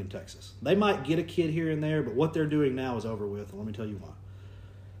recruiting in Texas. They might get a kid here and there, but what they're doing now is over with, and let me tell you why.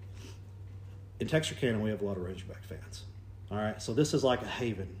 In Texarkana, we have a lot of Razorback fans. All right, so this is like a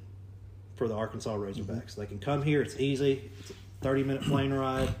haven for the Arkansas Razorbacks. They can come here. It's easy. It's a 30-minute plane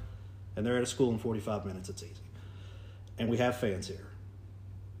ride, and they're at a school in 45 minutes. It's easy. And we have fans here.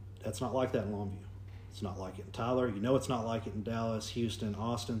 That's not like that in Longview. It's not like it in Tyler. It's not like it in Dallas, Houston,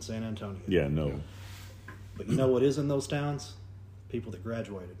 Austin, San Antonio. Yeah, no. But you know what is in those towns? People that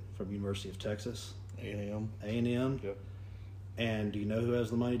graduated from University of Texas A&M. Yep. And do you know who has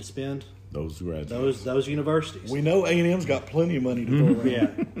the money to spend? Those graduates. Those universities. We know A&M's got plenty of money to throw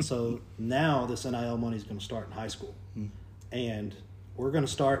around. Yeah. So now this NIL money is going to start in high school. And we're going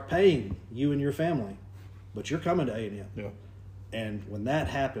to start paying you and your family. But you're coming to A&M. Yeah. And when that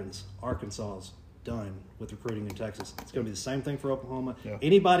happens, Arkansas is done with recruiting in Texas. It's going to be the same thing for Oklahoma. Yeah.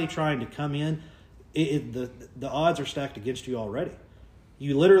 Anybody trying to come in, the odds are stacked against you already.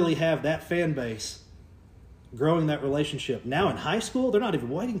 You literally have that fan base growing that relationship. Now in high school, they're not even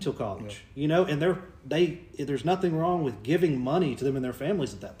waiting till college. Yeah. You know, and there's nothing wrong with giving money to them and their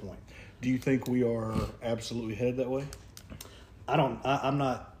families at that point. Do you think we are absolutely headed that way? I don't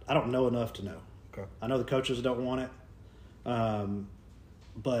know enough to know. Okay. I know the coaches don't want it.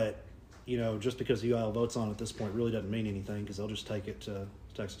 But, you know, just because the UIL votes on it at this point really doesn't mean anything because they'll just take it to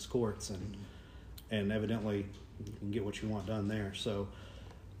Texas courts and evidently you can get what you want done there. So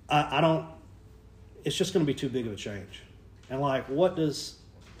I don't – it's just going to be too big of a change. And, like,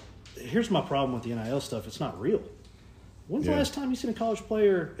 here's my problem with the NIL stuff. It's not real. When's the last time you seen a college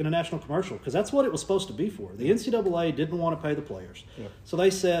player in a national commercial? Because that's what it was supposed to be for. The NCAA didn't want to pay the players. Yeah. So they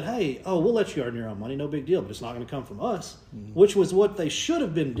said, hey, we'll let you earn your own money, no big deal, but it's not going to come from us, which was what they should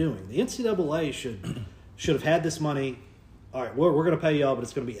have been doing. The NCAA should have had this money. All right, we're going to pay y'all, but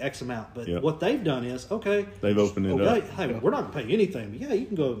it's going to be X amount. But what they've done is, okay. They've opened it up. Hey, we're not going to pay you anything. But, you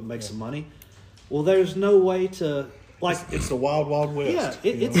can go make some money. Well, there's no way to – like it's the wild, wild west.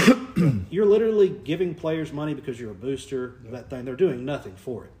 Yeah, you're literally giving players money because you're a booster. That thing, they're doing nothing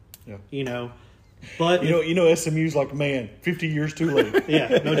for it. Yeah. You know, but SMU's like, man, 50 years too late. Yeah,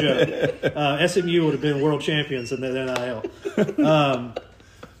 no joke. SMU would have been world champions in the NIL.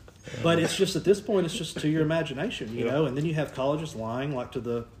 But it's just at this point, it's just to your imagination, you know. And then you have colleges lying, like to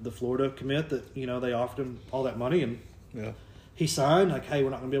the Florida commit that they offered him all that money, and he signed like, hey,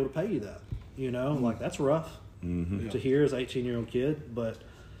 we're not going to be able to pay you that. You know, like that's rough. To hear as an 18-year-old kid, but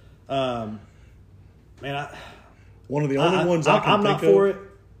man, one of the only ones I can I'm think not for of, it.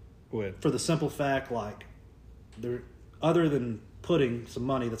 Go ahead. For the simple fact, like, other than putting some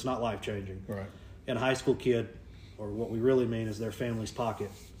money that's not life changing, right, in a high school kid, or what we really mean is their family's pocket.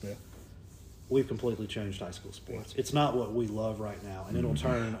 Yeah, we've completely changed high school sports. It's not what we love right now, and it'll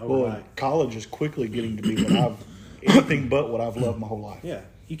turn overnight. Well, college is quickly getting to be anything but what I've loved my whole life. Yeah.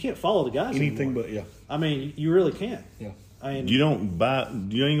 You can't follow the guys anything anymore. But I mean, you really can't. Yeah. I mean, you ain't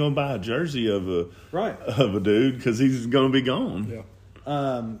gonna buy a jersey of a dude because he's gonna be gone. Yeah.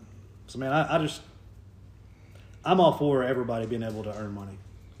 So man, I'm all for everybody being able to earn money,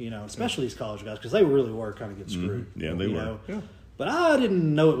 especially these college guys because they really were kind of getting screwed. Yeah, they were. Yeah. But I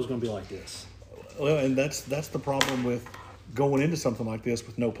didn't know it was going to be like this. Well, and that's the problem with going into something like this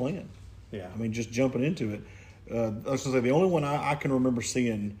with no plan. Yeah. I mean, just jumping into it. I was going to say the only one I can remember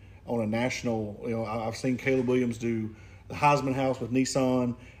seeing on a national, I've seen Caleb Williams do the Heisman House with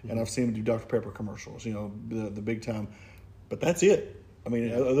Nissan, and I've seen him do Dr. Pepper commercials, the big time. But that's it. I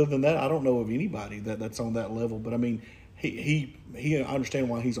mean, other than that, I don't know of anybody that's on that level. But I mean, he I understand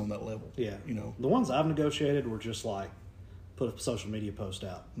why he's on that level. Yeah. The ones I've negotiated were just like put a social media post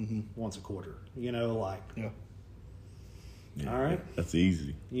out once a quarter. Yeah. All right. That's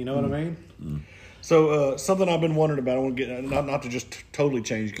easy. You know what I mean? Mm. So something I've been wondering about, I want to get not to just totally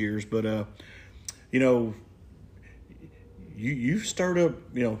change gears, but you've stirred up,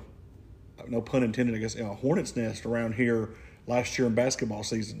 no pun intended, I guess, a hornet's nest around here last year in basketball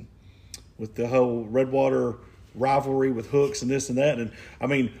season with the whole Redwater rivalry with Hooks and this and that. And I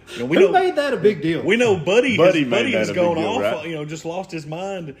mean, we Who made that a big deal? We know Buddy has gone off, right? Just lost his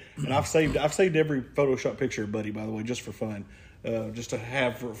mind. And I've saved every Photoshop picture of Buddy, by the way, just for fun, just to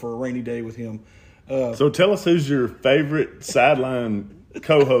have for a rainy day with him. So tell us who's your favorite sideline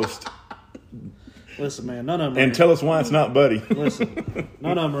co-host. Listen, man, none of them. And tell us why it's not Buddy. Listen,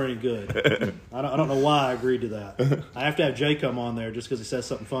 none of them are any good. I don't know why I agreed to that. I have to have Jay come on there just because he says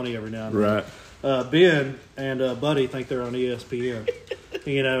something funny every now and then. Right. Ben and Buddy think they're on ESPN.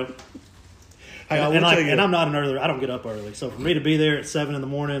 Hey, and I'm not an early. I don't get up early, so for me to be there at 7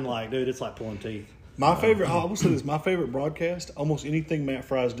 a.m, dude, it's like pulling teeth. My favorite, I will say this, my favorite broadcast, almost anything Matt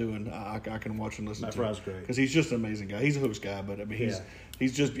Fry's doing, I can watch and listen to. Matt Fry's great. Because he's just an amazing guy. He's a Hooks guy, but I mean,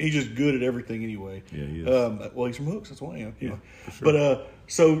 he's just good at everything anyway. Yeah, he is. Well, he's from Hooks, that's why I am. Yeah, for sure. But,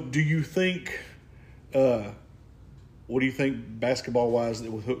 so do you think, what do you think basketball-wise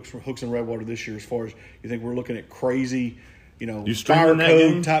with Hooks and Redwater this year as far as you think we're looking at crazy, fire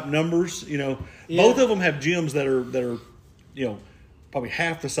code type numbers? Both of them have gyms that are probably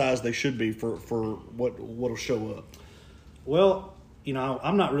half the size they should be for what'll show up. Well,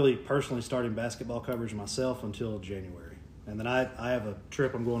 I'm not really personally starting basketball coverage myself until January. And then I have a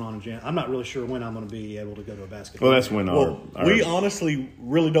trip I'm going on in January. I'm not really sure when I'm going to be able to go to a basketball. Well, that's when we honestly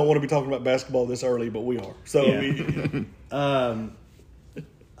really don't want to be talking about basketball this early, but we are. So yeah.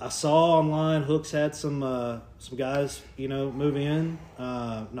 I saw online Hooks had some guys, move in.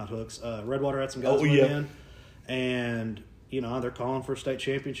 Not Hooks. Redwater had some guys move in, and they're calling for a state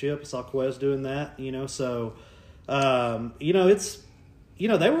championship. I saw Quez doing that. So it's.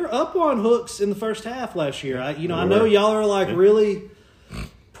 They were up on Hooks in the first half last year. I know y'all are like really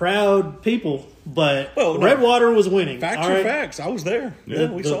proud people, but Redwater was winning. Facts are facts. I was there. Yeah,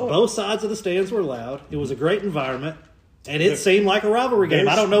 we saw it. Both sides of the stands were loud. It was a great environment, and it seemed like a rivalry game.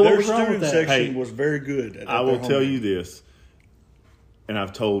 I don't know what was wrong with that. Their student section was very good. I will tell you this, and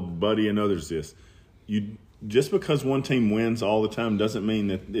I've told Buddy and others this: just because one team wins all the time doesn't mean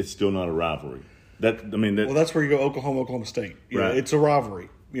that it's still not a rivalry. That's where you go Oklahoma State. Right. It's a rivalry.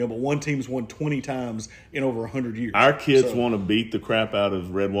 But one team's won 20 times in over 100 years. Our kids want to beat the crap out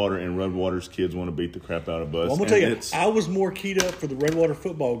of Redwater, and Redwater's kids want to beat the crap out of us. Well, I'm going to tell you, I was more keyed up for the Redwater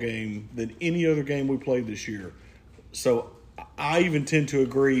football game than any other game we played this year. So I even tend to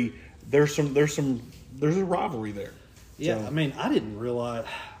agree there's a rivalry there. Yeah, so, I didn't realize.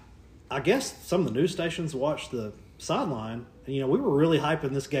 I guess some of the news stations watched the sideline. We were really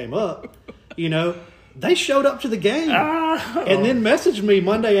hyping this game up. They showed up to the game and then messaged me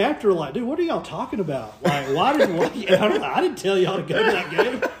Monday after, like, dude, what are y'all talking about? Like, I didn't tell y'all to go to that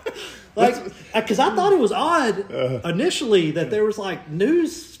game. Because I thought it was odd initially that there was like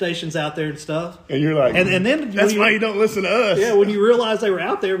news stations out there and stuff. And you're like, and then that's why you don't listen to us. Yeah, when you realize they were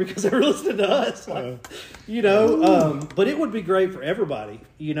out there because they were listening to us. But it would be great for everybody.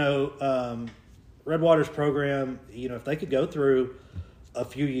 Redwater's program, if they could go through a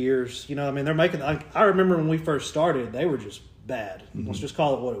few years, they're making. I remember when we first started, they were just bad. Mm-hmm. Let's just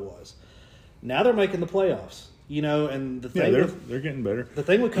call it what it was. Now they're making the playoffs. And the thing they're getting better. The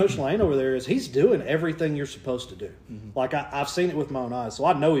thing with Coach Lane over there is he's doing everything you're supposed to do. Mm-hmm. Like I've seen it with my own eyes, so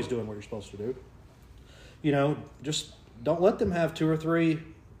I know he's doing what you're supposed to do. Just don't let them have 2 or 3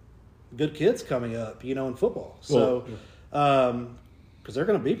 good kids coming up. In football. So, because they're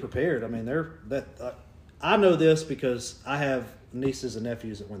going to be prepared. I know this because I have nieces and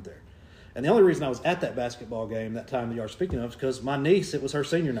nephews that went there. And the only reason I was at that basketball game that time that you are speaking of is because my niece, it was her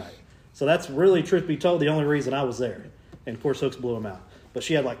senior night. So that's really, truth be told, the only reason I was there. And, of course, Hooks blew them out. But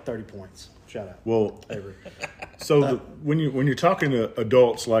she had like 30 points. Shout out. Well, Avery. So when you're talking to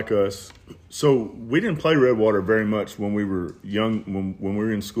adults like us, so we didn't play Redwater very much when we were young, when we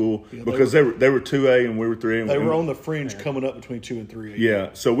were in school, because they were 2A and we were 3A. They were on the fringe coming up between 2 and 3A.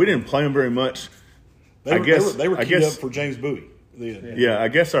 Yeah, so we didn't play them very much. They were keyed up for James Bowie. Yeah, I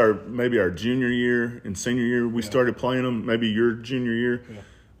guess maybe our junior year and senior year we started playing them. Maybe your junior year,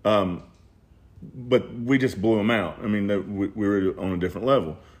 but we just blew them out. We were on a different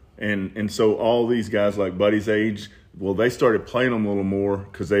level, and so all these guys like Buddy's age, well, they started playing them a little more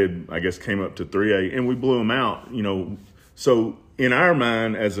because they had, I guess, came up to 3A, and we blew them out. So in our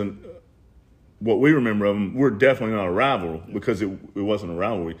mind, what we remember of them, we're definitely not a rival because it wasn't a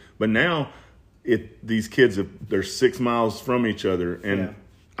rivalry. But now. These kids they're 6 miles from each other, and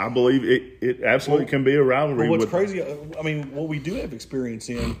I believe it absolutely can be a rivalry. What's crazy, what we do have experience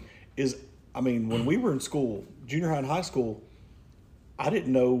in is, when we were in school, junior high and high school, I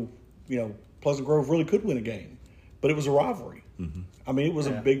didn't know, Pleasant Grove really could win a game, but it was a rivalry. Mm-hmm. It was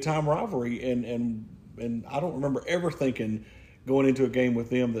a big time rivalry, and I don't remember ever thinking going into a game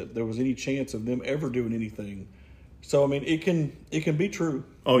with them that there was any chance of them ever doing anything. So it can be true.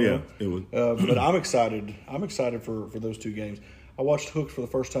 Oh yeah, it would. But I'm excited. I'm excited for those 2 games. I watched Hooks for the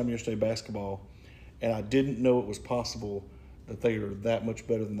first time yesterday basketball, and I didn't know it was possible that they are that much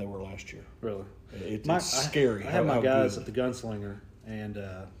better than they were last year. Really, it's scary. I had my guys at the Gunslinger, and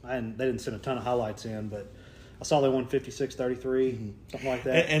they didn't send a ton of highlights in, but I saw they won 56-33, something like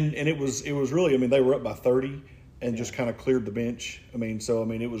that. And it was really. They were up by 30 and just kind of cleared the bench.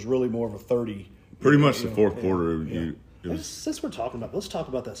 It was really more of a 30. Pretty much the fourth quarter. Since we're talking about, let's talk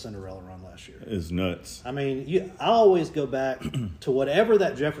about that Cinderella run last year. It's nuts. I always go back to whatever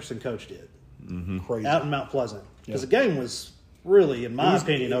that Jefferson coach did. Mm-hmm. Crazy. Out in Mount Pleasant. Because the game was really, in my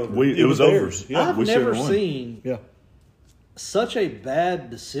opinion, over. It was over. Yeah. I've never seen such a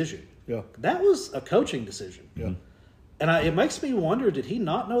bad decision. Yeah. That was a coaching decision. Yeah. And it makes me wonder, did he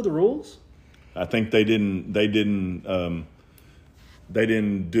not know the rules? I think they didn't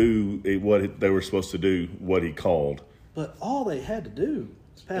do what they were supposed to do, what he called. But all they had to do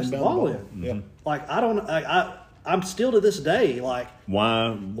was pass the ball in. Yeah. Like, I'm still to this day, like...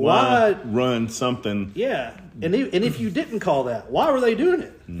 Why run something? Yeah. And if you didn't call that, why were they doing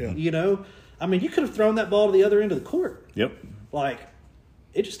it? Yeah. I mean, you could have thrown that ball to the other end of the court. Yep. Like,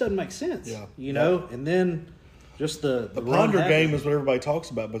 it just doesn't make sense. Yeah. You know? And then just the Ponder game is what everybody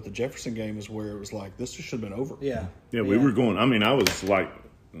talks about, but the Jefferson game is where it was like, this just should have been over. Yeah. Yeah, we were going. I mean, I was like,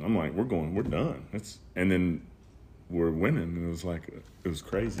 we're done. And then we're winning, and it was like, it was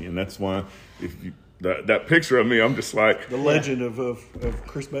crazy. And that's why, if you that picture of me, I'm just like the legend of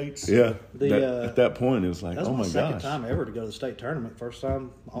Chris Bates. Yeah, at that point, it was like, that was oh my my second gosh. time ever to go to the state tournament. First and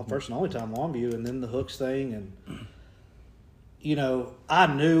only time Longview, and then the Hooks thing, and you know, I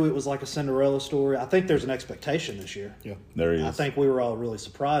knew it was like a Cinderella story. I think there's an expectation this year. Yeah, there is. I think we were all really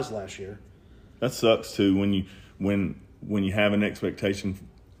surprised last year. That sucks too when you have an expectation.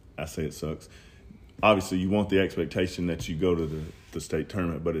 I say it sucks. Obviously, you want the expectation that you go to the state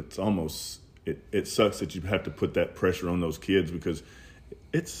tournament, but it's almost it sucks that you have to put that pressure on those kids because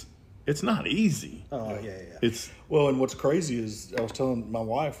it's not easy. Oh yeah. And what's crazy is I was telling my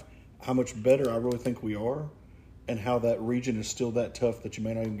wife how much better I really think we are, and how that region is still that tough that you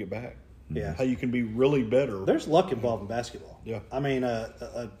may not even get back. Yeah, how you can be really better. There's luck involved in basketball. Yeah, I mean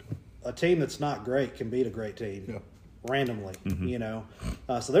a team that's not great can beat a great team. Yeah. Randomly, you know.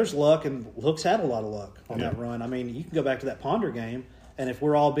 So there's luck, and Hooks had a lot of luck on that run. I mean, you can go back to that Ponder game, and if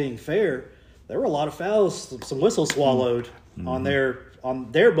we're all being fair, there were a lot of fouls, some whistles swallowed on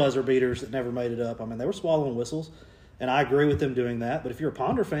their buzzer beaters that never made it up. I mean, they were swallowing whistles, and I agree with them doing that. But if you're a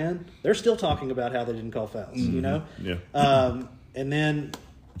Ponder fan, they're still talking about how they didn't call fouls, you know? Yeah. And then,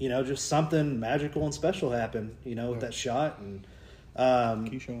 you know, just something magical and special happened, you know, with that shot. And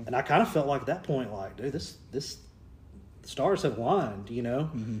I kind of felt like at that point, like, dude, this stars have aligned, you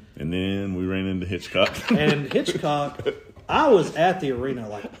know? Mm-hmm. And then we ran into Hitchcock. And Hitchcock, I was at the arena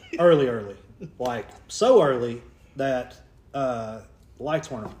like early, like so early that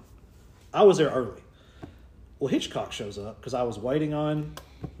lights weren't on. I was there early. Well, Hitchcock shows up because I was waiting on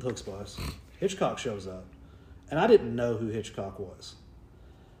the Hooks bus. Hitchcock shows up, and I didn't know who Hitchcock was.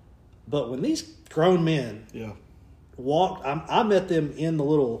 But when these grown men walked, I met them in the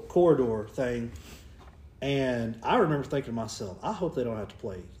little corridor thing. And I remember thinking to myself, I hope they don't have to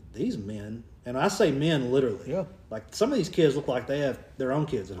play these men. And I say men literally. Yeah. Like some of these kids look like they have their own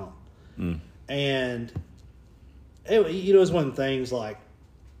kids at home. And it was one of the things like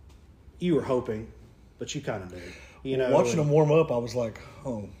you were hoping, but you kind of knew. You know, watching them warm up, I was like,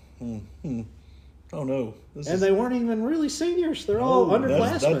 oh no. They weren't even really seniors. They're all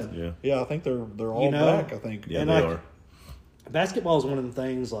underclassmen. Yeah, I think they're all back. I think. Yeah, they are. Basketball is one of the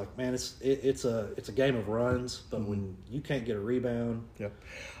things like, man, it's a game of runs, but when you can't get a rebound,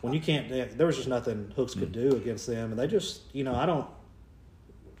 when you can't, there was just nothing Hooks could do against them, and they just, you know,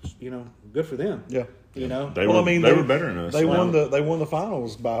 good for them. Yeah. You know, they were better than us. They won the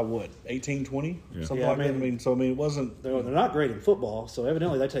finals by what, 18-20, something like that. I mean, it wasn't. They're not great in football, so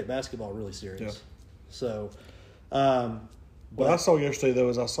evidently they take basketball really serious. Yeah. So, what I saw yesterday though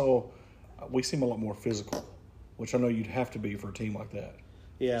is we seem a lot more physical, which I know you'd have to be for a team like that.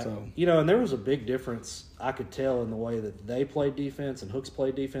 Yeah, so. You know, and there was a big difference I could tell in the way that they played defense and Hooks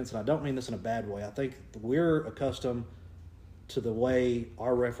played defense, and I don't mean this in a bad way. I think we're accustomed to the way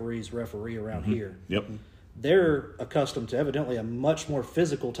our referees referee around here. Yep. They're accustomed to evidently a much more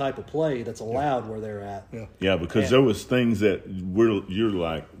physical type of play that's allowed where they're at. Yeah, because there was things that you're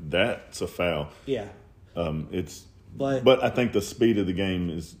like, that's a foul. Yeah. But I think the speed of the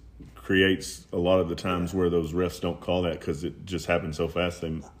game creates a lot of the times where those refs don't call that because it just happened so fast.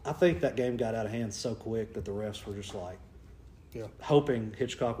 I think that game got out of hand so quick that the refs were just like hoping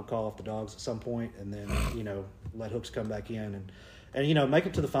Hitchcock would call off the dogs at some point and then, you know, let Hooks come back in and you know, make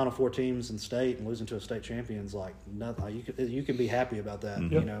it to the Final Four teams in state and losing to a state champion's like nothing. You can be happy about that,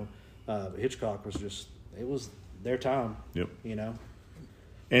 you know. Hitchcock was just, it was their time. Yep. You know.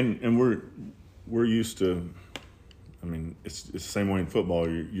 And we're used to. I mean, it's the same way in football.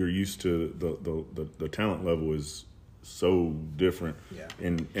 You're used to the talent level is so different. Yeah.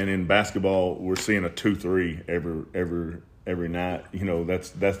 And in basketball, we're seeing a 2-3 every night. You know, that's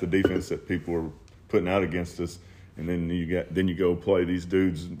the defense that people are putting out against us. And then you go play these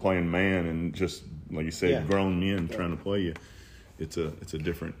dudes playing man and just like you said, grown men trying to play you. It's a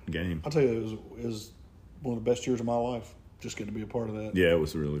different game. I'll tell you, it was one of the best years of my life. Just getting to be a part of that. Yeah, it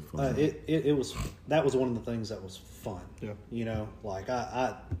was really fun. That was one of the things that was fun. Yeah. You know, like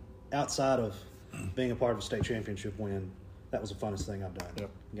I outside of being a part of a state championship win, that was the funnest thing I've done. Yeah.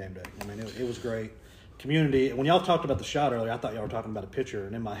 Game day. I mean, it was great. Community. When y'all talked about the shot earlier, I thought y'all were talking about a picture,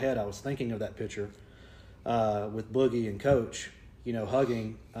 and in my head, I was thinking of that picture with Boogie and Coach. You know,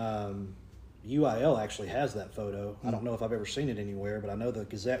 hugging. UIL actually has that photo. I don't know if I've ever seen it anywhere, but I know the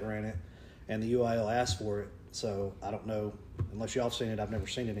Gazette ran it, and the UIL asked for it. So I don't know unless y'all have seen it, I've never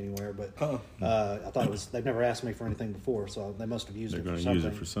seen it anywhere. But I thought they've never asked me for anything before, so they must have used it for something. They're going to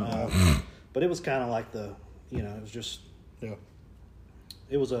use it for something. But it was kind of like it was just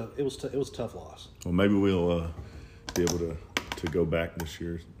it was a tough loss. Well, maybe we'll be able to go back this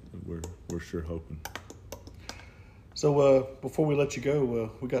year. We're sure hoping. So before we let you go,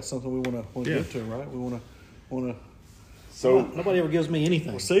 we got something we want to get to, right? We want to. So nobody ever gives me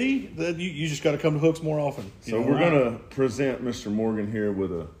anything. Well, see, that you just got to come to Hooks more often. So we're going to present Mr. Morgan here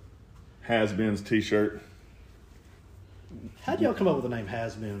with a Has-Beens T-shirt. How do y'all come up with the name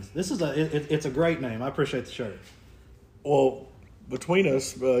Has-Beens? This is it's a great name. I appreciate the shirt. Well, between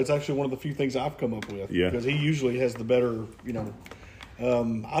us, it's actually one of the few things I've come up with. Yeah. Because he usually has the better,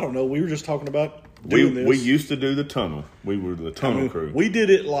 I don't know. We were just talking about doing this. We used to do the tunnel. We were the tunnel crew. We did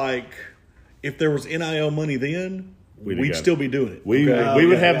it like if there was NIL money then, we'd still be doing it. We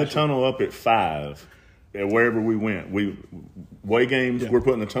would have the tunnel up at 5 wherever we went. Away games, we're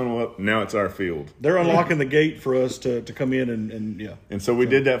putting the tunnel up. Now it's our field. They're unlocking the gate for us to come in and. And so we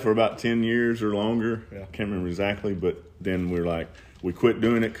did that for about 10 years or longer. Yeah. Can't remember exactly, but then we quit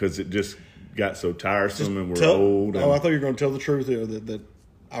doing it because it just got so tiresome and we're old. I thought you were going to tell the truth here that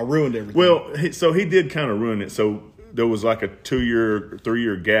I ruined everything. Well, so he did kind of ruin it. So there was like a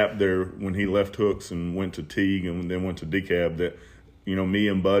 3-year gap there when he left Hooks and went to Teague and then went to DeKalb that, me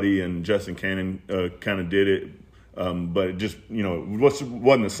and Buddy and Justin Cannon kind of did it. But it just, it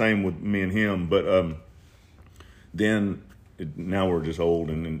wasn't the same with me and him. But then now we're just old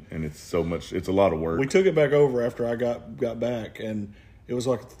and it's so much, it's a lot of work. We took it back over after I got back, and it was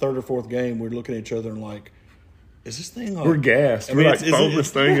like the third or fourth game. We were looking at each other and like, is this thing on? We're gassed. We're foaming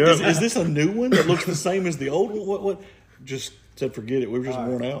this thing up. Is this a new one that looks the same as the old one? What? Just said forget it. We were just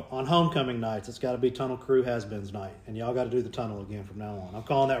worn out. On homecoming nights, it's got to be Tunnel Crew Has-Beens night, and y'all got to do the tunnel again from now on. I'm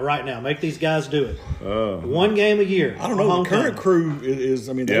calling that right now. Make these guys do it. One game a year. I don't know. The current crew is.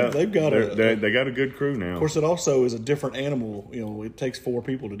 I mean, they've got they got a good crew now. Of course, it also is a different animal. It takes 4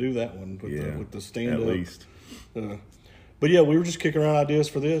 people to do that one with the stand at up. least. But yeah, we were just kicking around ideas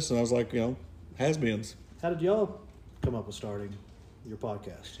for this, and I was like, Has-Beens. How did y'all come up with starting your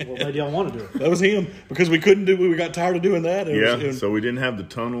podcast? What made y'all want to do it? That was him, because we got tired of doing that. So we didn't have the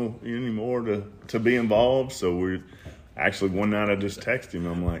tunnel anymore to be involved. So we actually one night I just texted him.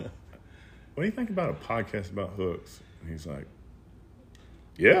 I'm like, "What do you think about a podcast about hooks?" And he's like,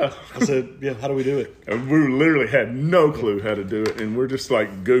 "Yeah." I said, "Yeah, how do we do it?" And we literally had no clue how to do it, and we're just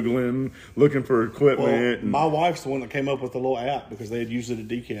like Googling, looking for equipment. My wife's the one that came up with the little app because they had used it at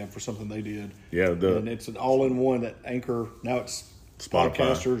DeKalb for something they did. Yeah, and it's an all-in-one that Anchor. Now it's Spotify.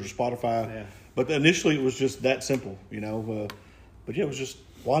 Podcasters or Spotify. Yeah. But initially it was just that simple, But yeah, it was just,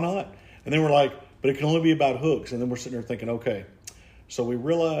 why not? And then we're like, but it can only be about hooks. And then we're sitting there thinking, okay, so we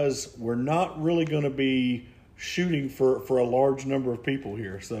realize we're not really going to be shooting for a large number of people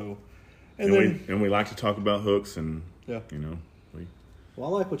here. So, and we like to talk about hooks and, yeah.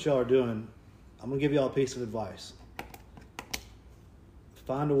 Well, I like what y'all are doing. I'm going to give y'all a piece of advice.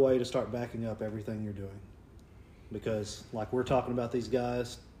 Find a way to start backing up everything you're doing. Because, like we're talking about these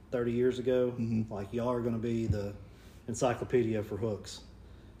guys 30 years ago, like y'all are going to be the encyclopedia for hooks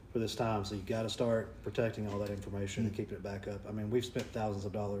for this time. So you got to start protecting all that information and keeping it back up. I mean, we've spent thousands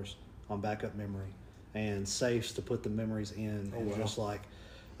of dollars on backup memory and safes to put the memories in. Just like,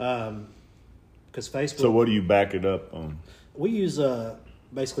 because Facebook. So what do you back it up on? We use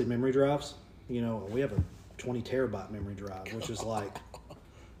basically memory drives. We have a 20 terabyte memory drive, which is like,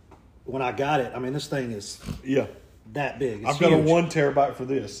 when I got it, I mean, this thing is that big. It's I've got a huge. 1 terabyte for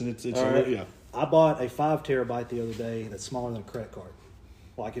this, and it's right. I bought a 5 terabyte the other day that's smaller than a credit card.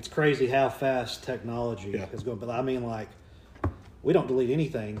 Like, it's crazy how fast technology is going. But I mean, like, we don't delete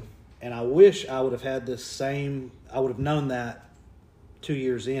anything, and I wish I would have had this same. I would have known that 2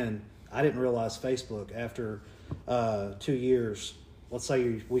 years in. I didn't realize Facebook after 2 years. Let's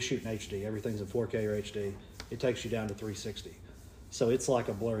say we shoot in HD, everything's in 4K or HD. It takes you down to 360. So it's like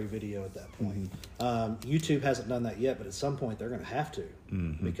a blurry video at that point. YouTube hasn't done that yet, but at some point they're going to have to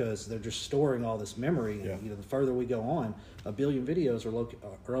because they're just storing all this memory. And, the further we go on, 1 billion videos are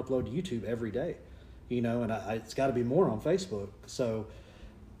uploaded to YouTube every day. And it's got to be more on Facebook. So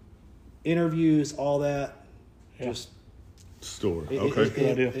interviews, all that, just store.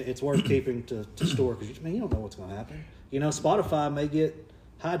 It's worth keeping to store because you don't know what's going to happen. Spotify may get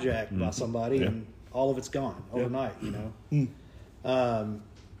hijacked by somebody and all of it's gone overnight.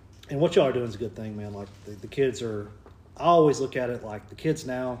 And what y'all are doing is a good thing, man. Like the kids are, I always look at it like the kids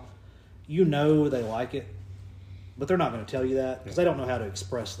now, they like it, but they're not going to tell you that because they don't know how to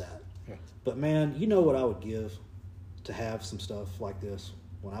express that. Yeah. But man, what I would give to have some stuff like this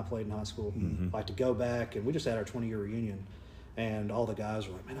when I played in high school, like to go back, and we just had our 20-year reunion, And all the guys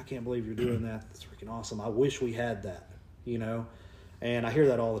were like, man, I can't believe you're doing that. That's freaking awesome. I wish we had that, you know. And I hear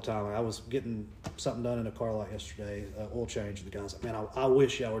that all the time. Like, I was getting something done in a car lot yesterday, oil change, and the guy's like, man, I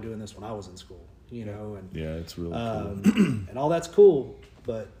wish y'all were doing this when I was in school, you know. And Yeah, it's really cool. and all that's cool,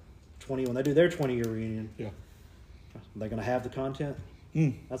 but when they do their 20-year reunion, they're going to have the content.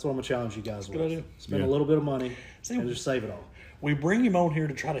 That's what I'm going to challenge you guys with. good idea. Spend a little bit of money and just save it all. We bring him on here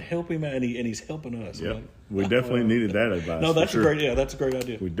to try to help him, and he's helping us. Yep. We definitely needed that advice. No, that's for sure. that's a great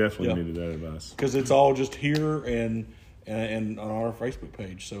idea. We definitely needed that advice. Because it's all just here and on our Facebook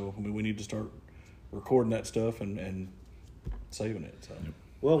page. So I mean, we need to start recording that stuff and saving it. So. Yep.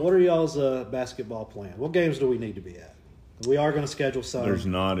 Well, what are y'all's basketball plan? What games do we need to be at? We are going to schedule some. There's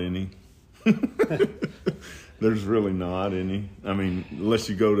not any. There's really not any. I mean, unless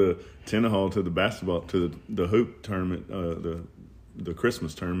you go to Tenahaw to the basketball, to the hoop tournament, the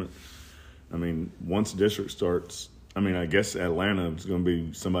Christmas tournament. I mean, once district starts, I mean, I guess Atlanta is going to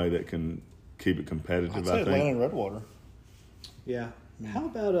be somebody that can keep it competitive. I'd say I think. Atlanta and Redwater. Yeah. How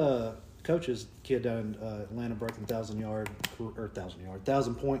about coach's kid down in Atlanta broke the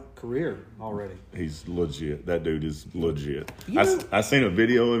 1,000-point career already? He's legit. That dude is legit. You know, I seen a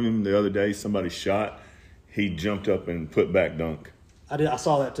video of him the other day. Somebody shot. He jumped up and put back dunk. I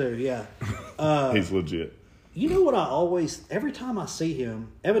saw that too. Yeah. He's legit. You know what every time I see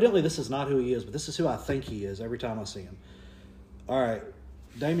him, evidently this is not who he is, but this is who I think he is every time I see him. All right,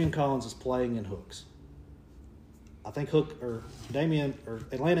 Damian Collins is playing in hooks. I think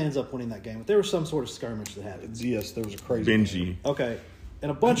Atlanta ends up winning that game, but there was some sort of skirmish that happened. Yes, there was a crazy Benji. Okay, and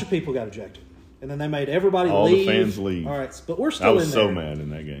a bunch of people got ejected, and then they made everybody All leave. the fans leave. All right, but we're still I in was there. so mad in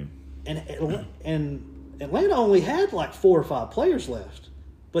that game. And Atlanta only had like 4 or 5 players left.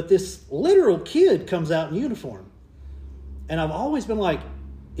 But this literal kid comes out in uniform. And I've always been like,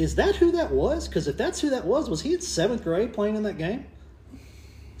 is that who that was? Because if that's who that was he in 7th grade playing in that game?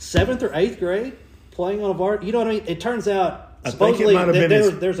 7th or 8th grade playing on a varsity? You know what I mean? It turns out, supposedly,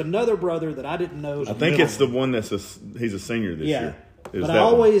 there's another brother that I didn't know. I think it's the one he's a senior this year. But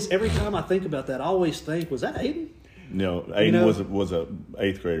every time I think about that, I always think, was that Aiden? No, Aiden was a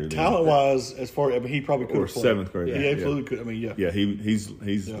 8th grader. Talent wise, he probably could have played. 7th grader. He absolutely could. I mean, yeah. Yeah, he's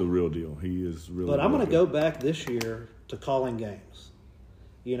the real deal. He is really. But I'm going to good. go back this year to calling games.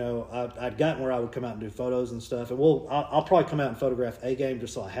 You know, I'd gotten where I would come out and do photos and stuff, and I'll probably come out and photograph a game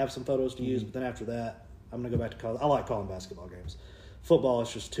just so I have some photos to use. But then after that, I'm going to go back to calling. I like calling basketball games. Football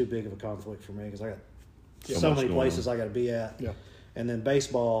is just too big of a conflict for me because I got so many places I got to be at. Yeah. And then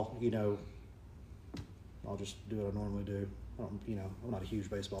baseball, you know, I'll just do what I normally do. I'm not a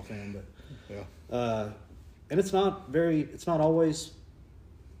huge baseball fan, but and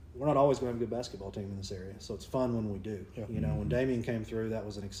we're not always going to have a good basketball team in this area, so it's fun when we do. Yeah. You know, when Damien came through, that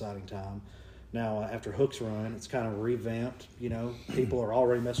was an exciting time. Now after Hooks run, it's kind of revamped. You know, people are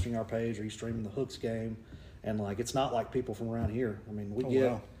already messaging our page, "Are you streaming the Hooks game?" And like, it's not like people from around here. I mean, we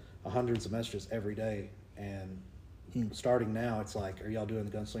get hundreds of messages every day, and starting now, it's like, "Are y'all doing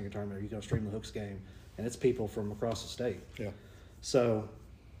the Gunslinger tournament? Are you going to stream the Hooks game?" And it's people from across the state. Yeah. So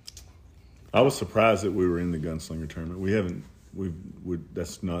I was surprised that we were in the Gunslinger tournament.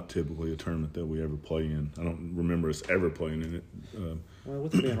 That's not typically a tournament that we ever play in. I don't remember us ever playing in it. Well,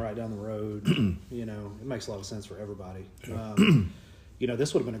 with it being right down the road, you know, it makes a lot of sense for everybody. You know,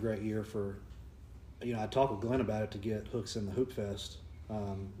 this would have been a great year for, you know, I talked with Glenn about it to get Hooks in the Hoop Fest.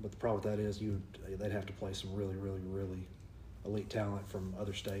 But the problem with that is they'd have to play some really, really, really elite talent from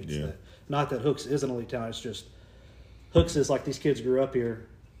other states. Yeah. Not that Hooks is an elite talent, it's just Hooks is like these kids grew up here,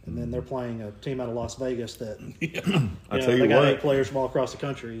 and then they're playing a team out of Las Vegas that they got 8 players from all across the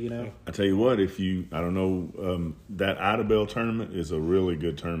country. You know, I tell you what, I don't know, that Idabel tournament is a really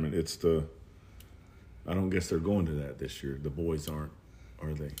good tournament. I don't guess they're going to that this year. The boys aren't,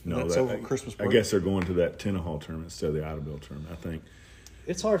 are they? No, that's over Christmas break. I guess they're going to that Tenahaw tournament instead of the Idabel tournament, I think.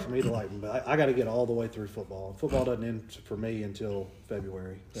 It's hard for me to like them, but I got to get all the way through football. Football doesn't end for me until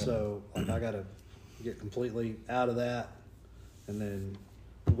February, so like, I got to get completely out of that, and then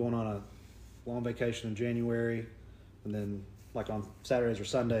I'm going on a long vacation in January, and then like on Saturdays or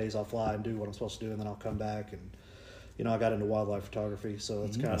Sundays I'll fly and do what I'm supposed to do, and then I'll come back, and you know I got into wildlife photography, so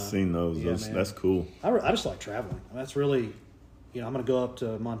it's kind of I've seen those. That's cool. I just like traveling. I mean, that's really, you know, I'm going to go up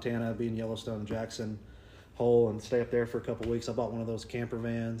to Montana, be in Yellowstone and Jackson Hole, and stay up there for a couple of weeks. I bought one of those camper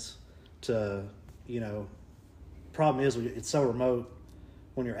vans to, you know, problem is it's so remote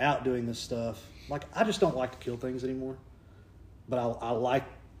when you're out doing this stuff. Like, I just don't like to kill things anymore, but I like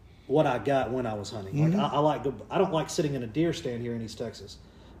what I got when I was hunting. Like, I don't like sitting in a deer stand here in East Texas,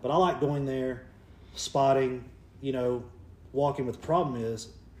 but I like going there, spotting, you know, walking. With the problem is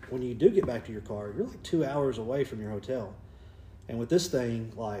when you do get back to your car, you're like 2 hours away from your hotel. And with this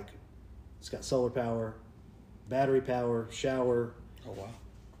thing, like, it's got solar power, battery power, shower. Oh, wow.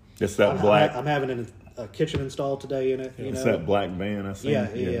 It's that black. I'm having a kitchen installed today in it. You it's know? that black van I see. Yeah.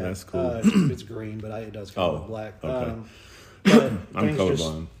 That's cool. It's green, but it does come with black. Okay. But I'm thing's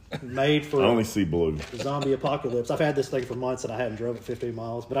colorblind. just made for I only see blue. zombie apocalypse. I've had this thing for months and I hadn't drove it 15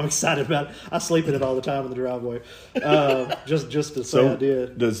 miles, but I'm excited about it. I sleep in it all the time in the driveway. Just to say I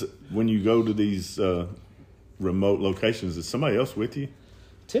did. When you go to these remote locations, is somebody else with you?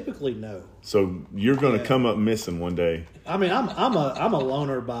 Typically, no. So you're going to come up missing one day. I mean, I'm a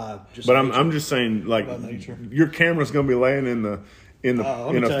loner by just. But nature. I'm just saying, like, your camera's going to be laying in a you,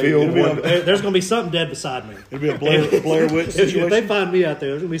 field. There's going to be something dead beside me. It'll be a Blair Witch situation. If they find me out there,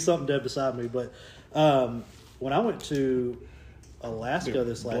 there's going to be something dead beside me. But when I went to Alaska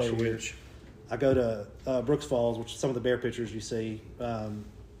this last year, I go to Brooks Falls, which is some of the bear pictures you see,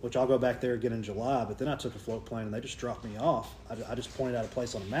 which I'll go back there again in July. But then I took a float plane and they just dropped me off. I just pointed out a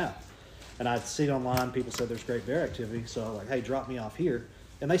place on a map. And I'd seen online, people said there's great bear activity. So I'm like, hey, drop me off here.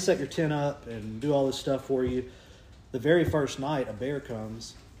 And they set your tent up and do all this stuff for you. The very first night, a bear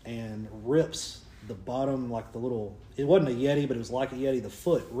comes and rips the bottom, like the little, it wasn't a Yeti, but it was like a Yeti. The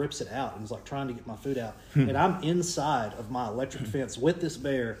foot rips it out and was like trying to get my food out. And I'm inside of my electric fence with this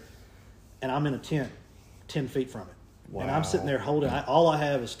bear, and I'm in a tent 10 feet from it. Wow. And I'm sitting there holding, all I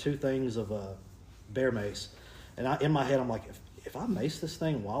have is 2 things of bear mace. And in my head, I'm like, if I mace this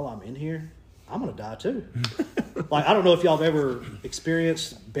thing while I'm in here, I'm going to die too. Like, I don't know if y'all have ever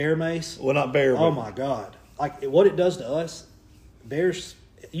experienced bear mace. Well, not bear, Oh, my God. Like, what it does to us, bears,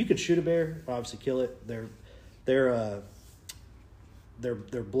 you can shoot a bear, obviously kill it. Their blood,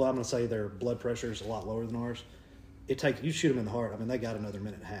 I'm going to say their blood pressure is a lot lower than ours. You shoot them in the heart, I mean, they got another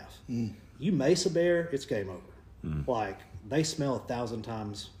minute and a half. You mace a bear, it's game over. Like, they smell 1,000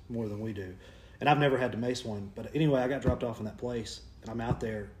 times more than we do. And I've never had to mace one. But anyway, I got dropped off in that place, and I'm out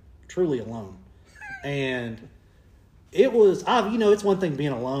there truly alone. And it was, it's one thing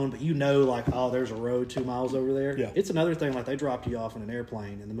being alone, but like, oh, there's a road 2 miles over there. Yeah. It's another thing, like, they dropped you off in an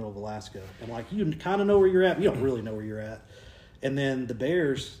airplane in the middle of Alaska. And, like, you kind of know where you're at, but you don't really know where you're at. And then the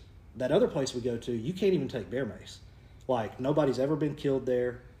bears, that other place we go to, you can't even take bear mace. Like, nobody's ever been killed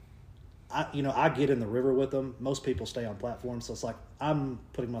there. I get in the river with them. Most people stay on platforms, so it's like I'm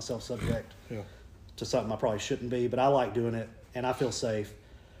putting myself subject to something I probably shouldn't be, but I like doing it, and I feel safe.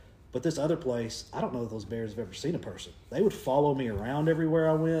 But this other place, I don't know if those bears have ever seen a person. They would follow me around everywhere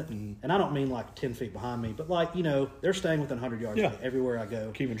I went, and I don't mean like 10 feet behind me, but like, they're staying within 100 yards of me everywhere I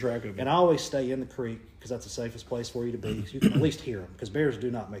go. Keeping track of it. And I always stay in the creek because that's the safest place for you to be. So you can at least hear them, because bears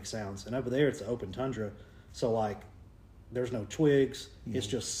do not make sounds. And over there, it's an open tundra, so like, there's no twigs. It's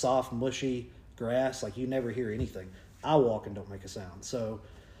just soft, mushy grass. Like, you never hear anything. I walk and don't make a sound. So,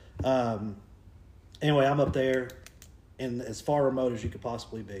 anyway, I'm up there and as far remote as you could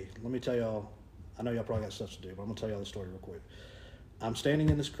possibly be. Let me tell y'all, I know y'all probably got stuff to do, but I'm going to tell y'all the story real quick. I'm standing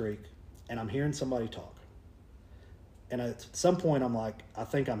in this creek, and I'm hearing somebody talk. And at some point, I'm like, I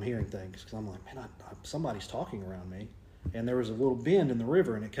think I'm hearing things. Because I'm like, man, somebody's talking around me. And there was a little bend in the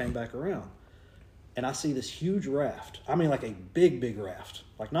river, and it came back around. And I see this huge raft. I mean, like a big, big raft.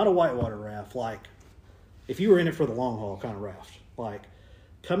 Like, not a whitewater raft. Like, if you were in it for the long haul kind of raft. Like,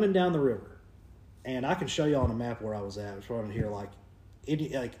 coming down the river. And I can show you on a map where I was at. It's right in here. Like,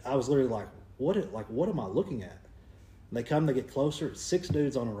 I was literally like, what am I looking at? And they come, they get closer. It's 6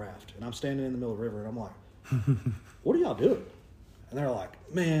 dudes on a raft. And I'm standing in the middle of the river. And I'm like, what are y'all doing? And they're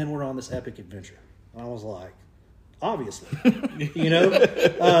like, man, we're on this epic adventure. And I was like, obviously.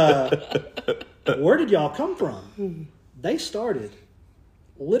 Where did y'all come from? They started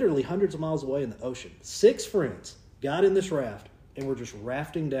literally hundreds of miles away in the ocean. 6 friends got in this raft and were just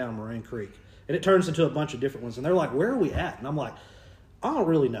rafting down Moraine Creek. And it turns into a bunch of different ones. And they're like, where are we at? And I'm like, I don't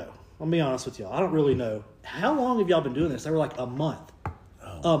really know. I'll be honest with y'all. I don't really know. How long have y'all been doing this? They were like, a month.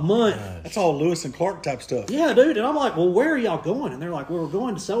 A month. That's all Lewis and Clark type stuff. Yeah, dude. And I'm like, well, where are y'all going? And they're like, well, we're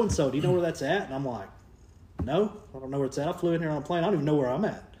going to so-and-so. Do you know where that's at? And I'm like, no, I don't know where it's at. I flew in here on a plane. I don't even know where I'm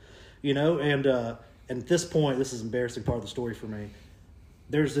at. And at this point, this is an embarrassing part of the story for me.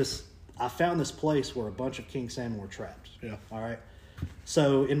 I found this place where a bunch of king salmon were trapped. Yeah. All right.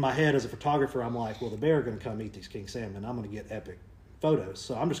 So in my head as a photographer, I'm like, well, the bear are going to come eat these king salmon. I'm going to get epic photos.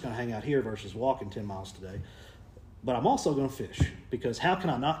 So I'm just going to hang out here versus walking 10 miles today. But I'm also going to fish, because how can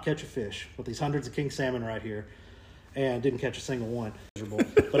I not catch a fish with these hundreds of king salmon right here? And didn't catch a single one.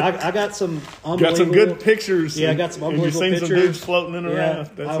 But I got some unbelievable... Got some good pictures. Yeah, I got some unbelievable pictures. You've seen some dudes floating in a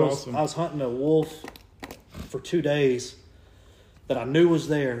raft. That's awesome. I was hunting a wolf for 2 days that I knew was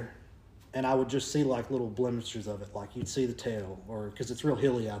there, and I would just see like little blemishes of it. Like, you'd see the tail, or because it's real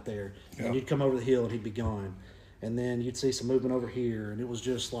hilly out there. Yeah. And you'd come over the hill and he'd be gone. and then you'd see some movement over here, and it was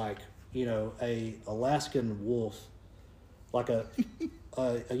just like, a Alaskan wolf, like a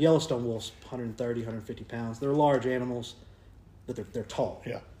Yellowstone wolf's 130, 150 pounds. They're large animals, but they're tall.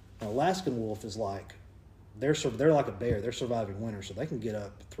 Yeah. An Alaskan wolf is like, they're like a bear. They're surviving winter, so they can get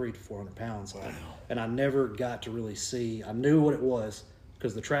up 300 to 400 pounds. Wow. And I never got to really see. I knew what it was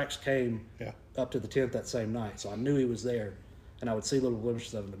because the tracks came up to the tent that same night, so I knew he was there, and I would see little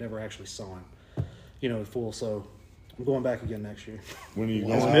glimpses of him, but never actually saw him, full. So I'm going back again next year. When are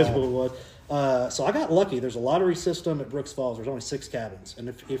you As going? miserable it was. So I got lucky. There's a lottery system at Brooks Falls. There's only 6 cabins, and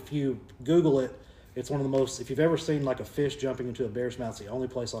if you Google it, it's one of the most. If you've ever seen like a fish jumping into a bear's mouth, it's the only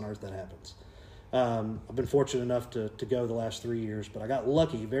place on earth that happens. I've been fortunate enough to go the last 3 years, but I got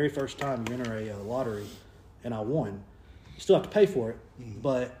lucky. Very first time you enter a lottery, and I won. You still have to pay for it,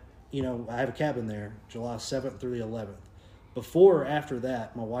 but I have a cabin there, July 7th through the 11th. Before or after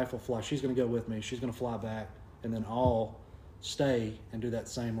that, my wife will fly. She's going to go with me. She's going to fly back, and then I'll stay and do that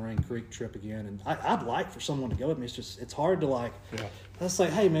same Rain Creek trip again. And I'd like for someone to go with me. It's hard to let's say,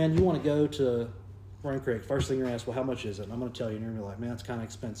 hey man, you want to go to Rain Creek? First thing you're going to ask, well, how much is it? And I'm going to tell you, and you're going to be like, man, it's kind of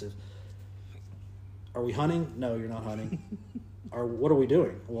expensive. Are we hunting? No, you're not hunting. Or what are we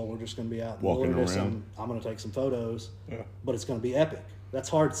doing? Well, we're just going to be out in the Walking wilderness, around. and I'm going to take some photos, but it's going to be epic. That's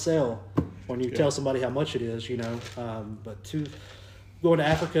hard to sell when you tell somebody how much it is, But going to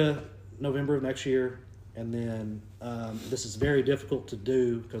Africa November of next year, and then this is very difficult to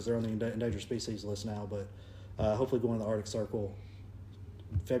do because they're on the endangered species list now, but hopefully going to the Arctic Circle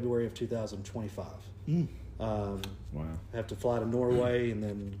February of 2025. Wow. I have to fly to Norway and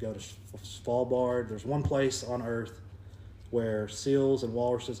then go to Svalbard. There's one place on Earth where seals and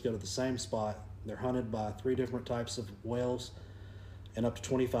walruses go to the same spot. They're hunted by 3 different types of whales, and up to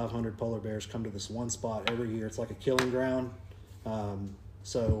 2,500 polar bears come to this one spot every year. It's like a killing ground.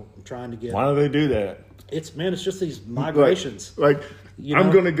 So I'm trying to get. Why do they do that? It's just these migrations.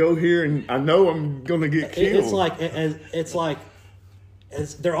 I'm going to go here, and I know I'm going to get killed. It's like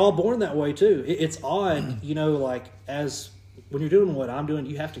they're all born that way too. It's odd, as when you're doing what I'm doing,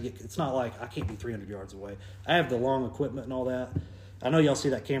 you have to get. It's not like I can't be 300 yards away. I have the long equipment and all that. I know y'all see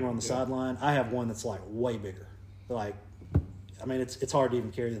that camera on the sideline. I have one that's like way bigger. It's hard to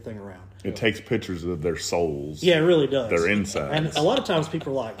even carry the thing around. It takes pictures of their souls. Yeah, it really does. Their insides. And a lot of times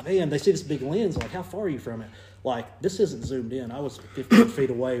people are like, man, they see this big lens. Like, how far are you from it? Like, this isn't zoomed in. I was 15 feet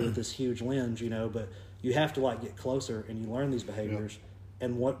away with this huge lens, but you have to get closer and you learn these behaviors. Yeah.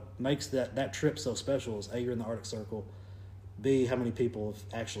 And what makes that trip so special is A, you're in the Arctic Circle. B, how many people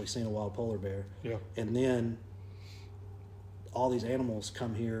have actually seen a wild polar bear. Yeah. And then all these animals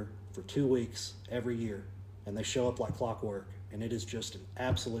come here for 2 weeks every year, and they show up like clockwork, and it is just an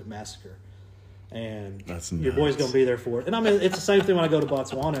absolute massacre. And your boy's going to be there for it. And it's the same thing when I go to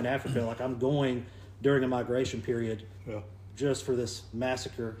Botswana in Africa. I'm going during a migration period just for this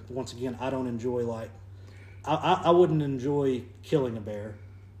massacre. Once again, I don't enjoy I wouldn't enjoy killing a bear,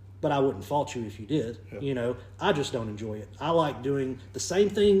 but I wouldn't fault you if you did. Yeah. I just don't enjoy it. I like doing the same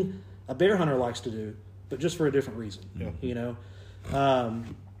thing a bear hunter likes to do, but just for a different reason. Yeah.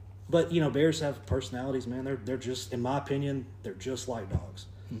 But bears have personalities, man. They're just, in my opinion, they're just like dogs.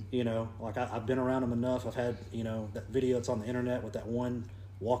 I've been around them enough. I've had that video that's on the internet with that one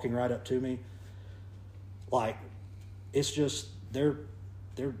walking right up to me. It's just they're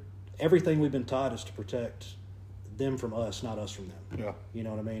everything we've been taught is to protect them from us, not us from them. Yeah. You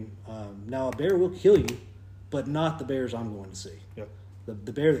know what I mean? Now a bear will kill you, but not the bears I'm going to see. Yeah.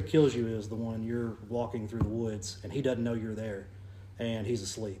 The bear that kills you is the one you're walking through the woods and he doesn't know you're there, and he's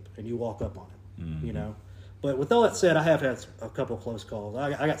asleep, and you walk up on him. Mm-hmm. But with all that said, I have had a couple of close calls.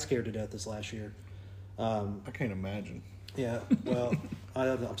 I got scared to death this last year. I can't imagine. Yeah, well,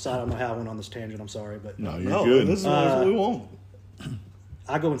 I'm sorry. I'm going to have one on this tangent. I'm sorry, but no, you're good. This is what we want.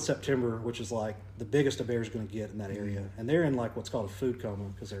 I go in September, which is the biggest a bear's going to get in that area, and they're in what's called a food coma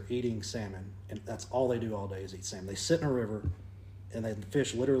because they're eating salmon, and that's all they do all day is eat salmon. They sit in a river, and the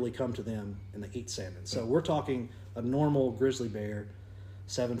fish literally come to them, and they eat salmon. So we're talking a normal grizzly bear,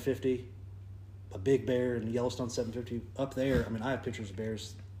 750, a big bear in Yellowstone, 750. Up there, I have pictures of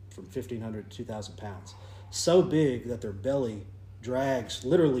bears from 1,500 to 2,000 pounds. So big that their belly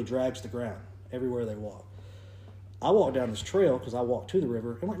literally drags the ground everywhere they walk. I walk down this trail because I walk to the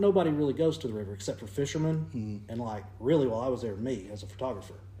river, and nobody really goes to the river except for fishermen, and really while I was there, me as a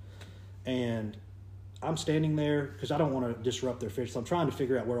photographer. And I'm standing there because I don't want to disrupt their fish, so I'm trying to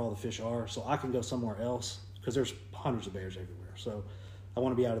figure out where all the fish are so I can go somewhere else because there's hundreds of bears everywhere. So I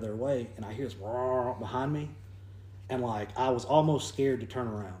want to be out of their way, and I hear this behind me, and I was almost scared to turn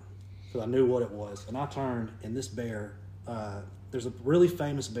around because I knew what it was. And I turned, and this bear, there's a really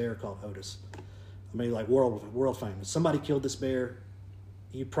famous bear called Otis. I mean, like world famous. Somebody killed this bear,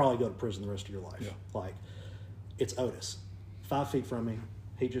 you'd probably go to prison the rest of your life. Yeah. Like, it's Otis, 5 feet from me.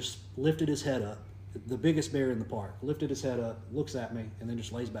 He just lifted his head up, the biggest bear in the park. Lifted his head up, looks at me, and then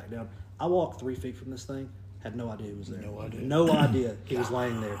just lays back down. I walked 3 feet from this thing, had no idea he was there. No idea he was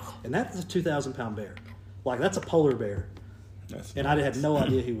laying there. And that's a 2,000-pound bear. Like, that's a polar bear. And I had no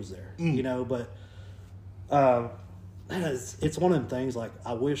idea he was there. You know, but it's one of them things. Like,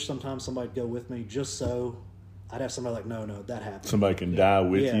 I wish sometimes somebody'd go with me just so I'd have somebody like, no, that happened. Somebody can die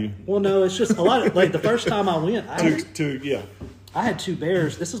with you. Well, no, it's just a lot of, like, the first time I went, I had 2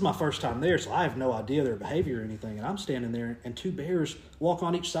 bears. This is my first time there, so I have no idea their behavior or anything. And I'm standing there, and 2 bears walk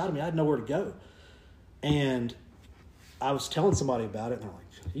on each side of me. I had nowhere to go. And I was telling somebody about it, and they're like,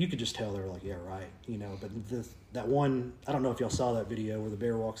 you could just tell. They were like, yeah, right. You know, but that one, I don't know if y'all saw that video where the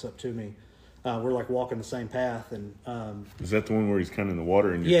bear walks up to me. We're like walking the same path, and is that the one where he's kind of in the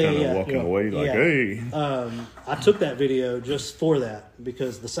water and you're kind of walking away like, hey? I took that video just for that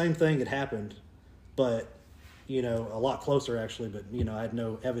because the same thing had happened, but you know, a lot closer actually. But you know, I had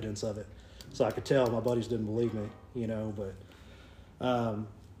no evidence of it, so I could tell my buddies didn't believe me. You know, but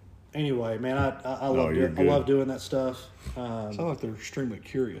anyway, man, I love doing that stuff. Sounds like they're extremely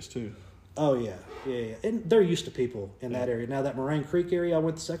curious too. Oh, yeah. And they're used to people in that area. Now, that Moraine Creek area I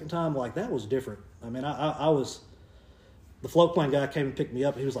went the second time, like, that was different. I mean, I was – the float plane guy came and picked me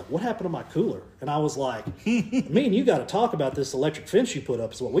up, and he was like, what happened to my cooler? And I was like, me and you got to talk about this electric fence you put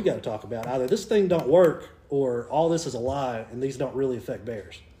up is what we got to talk about. Either this thing don't work or all this is a lie, and these don't really affect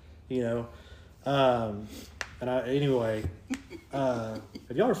bears, you know. Anyway, have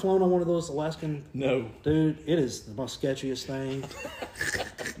y'all ever flown on one of those Alaskan? No. Dude, it is the most sketchiest thing.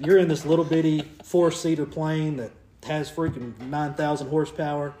 You're in this little bitty 4-seater plane that has freaking 9,000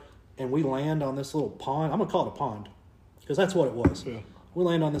 horsepower, and we land on this little pond. I'm going to call it a pond because that's what it was. Yeah. We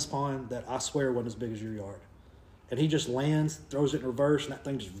land on this pond that I swear wasn't as big as your yard. And he just lands, throws it in reverse, and that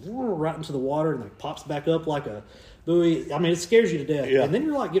thing just right into the water and like pops back up like a buoy. I mean, it scares you to death. Yeah. And then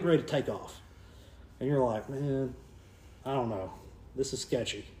you're like getting ready to take off. And you're like, man, I don't know. This is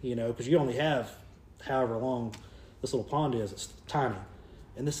sketchy, you know, because you only have however long this little pond is. It's tiny.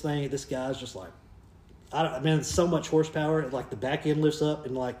 And this guy's just like, it's so much horsepower. Like the back end lifts up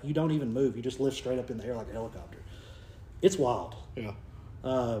and like you don't even move. You just lift straight up in the air like a helicopter. It's wild. Yeah.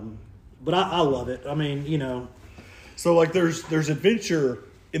 But I love it. I mean, you know. So like there's adventure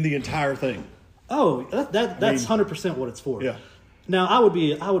in the entire thing. Oh, that's 100% what it's for. Yeah. Now I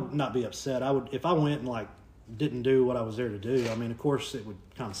would not be upset. If I went and like didn't do what I was there to do. I mean, of course it would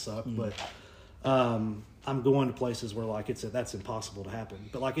kind of suck, but I'm going to places where like that's impossible to happen.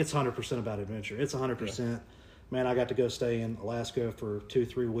 But like it's 100% about adventure. It's 100%. Yeah. Man, I got to go stay in Alaska for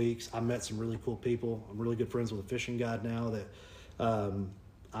 2-3 weeks. I met some really cool people. I'm really good friends with a fishing guide now that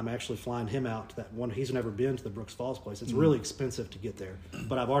I'm actually flying him out to that one. He's never been to the Brooks Falls place. It's really expensive to get there,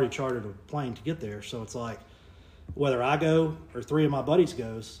 but I've already chartered a plane to get there. So it's like, whether I go or 3 of my buddies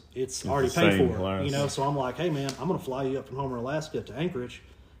goes, it's already paid for. Class. You know, so I'm like, hey man, I'm going to fly you up from Homer, Alaska to Anchorage,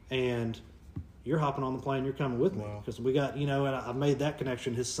 and you're hopping on the plane. You're coming with me because we got, you know, and I made that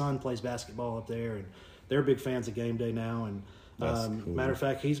connection. His son plays basketball up there, and they're big fans of Game Day now. And cool. Matter of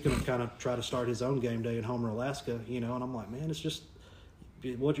fact, he's going to kind of try to start his own Game Day in Homer, Alaska. You know, and I'm like, man, it's just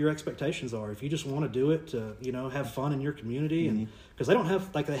what your expectations are. If you just want to do it to, you know, have fun in your community, and because they don't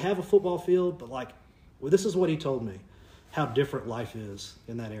have they have a football field, but like. Well, this is what he told me, how different life is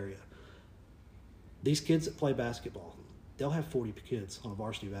in that area. These kids that play basketball, they'll have 40 kids on a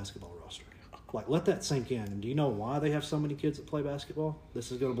varsity basketball roster. Like, let that sink in. And do you know why they have so many kids that play basketball?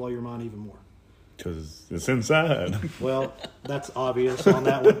 This is going to blow your mind even more. Because it's inside. Well, that's obvious on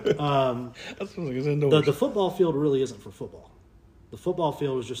that one. That's like it's indoors. The football field really isn't for football. The football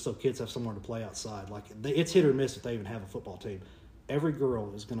field is just so kids have somewhere to play outside. Like, it's hit or miss if they even have a football team. Every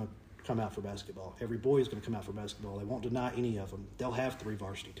girl is going to come out for basketball. Every boy is going to come out for basketball. They won't deny any of them. They'll have 3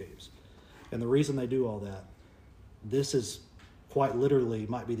 varsity teams. And the reason they do all that, this is quite literally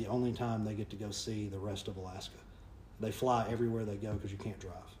might be the only time they get to go see the rest of Alaska. They fly everywhere they go because you can't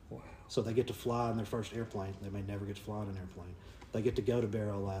drive. Wow. So they get to fly in their first airplane. They may never get to fly on an airplane. They get to go to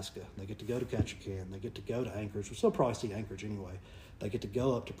Barrow, Alaska. They get to go to Ketchikan. They get to go to Anchorage, which they'll probably see Anchorage anyway. They get to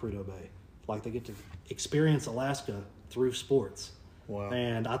go up to Prudhoe Bay. Like, they get to experience Alaska through sports. Wow.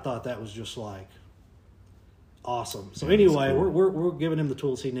 And I thought that was just like awesome. So anyway, cool. we're giving him the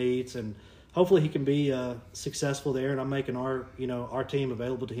tools he needs, and hopefully he can be successful there. And I'm making our team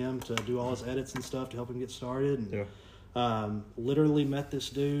available to him to do all his edits and stuff to help him get started. And literally met this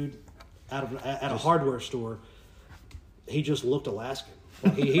dude at a hardware store. He just looked Alaskan.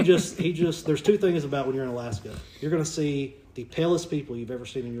 Like he just. There's 2 things about when you're in Alaska. You're going to see the palest people you've ever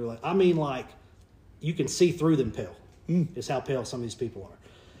seen in your life. I mean, like you can see through them pale. Is how pale some of these people are.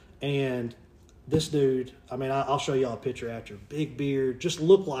 And this dude, I mean, I'll show y'all a picture after. Big beard, just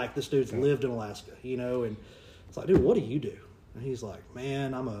looked like this dude's lived in Alaska, you know. And it's like, dude, what do you do? And he's like,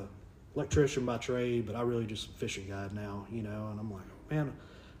 man, I'm a electrician by trade, but I really just a fishing guide now, you know. And I'm like, man,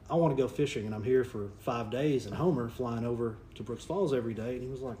 I want to go fishing, and I'm here for 5 days. And Homer flying over to Brooks Falls every day, and he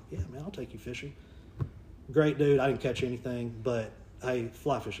was like, yeah, man, I'll take you fishing. Great dude. I didn't catch anything, but hey,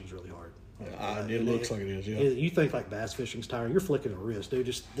 fly fishing's really hard. It looks like it is, yeah. You think like bass fishing's tiring. You're flicking a wrist, dude.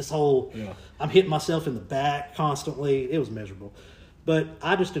 Just this whole, I'm hitting myself in the back constantly. It was miserable. But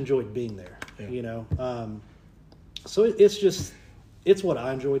I just enjoyed being there, you know. So it's what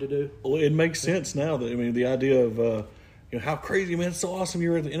I enjoy to do. Well, it makes sense now. That I mean, the idea of, you know, how crazy, man, it's so awesome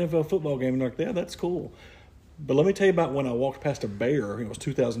you're at the NFL football game. And like, yeah, that's cool. But let me tell you about when I walked past a bear, it was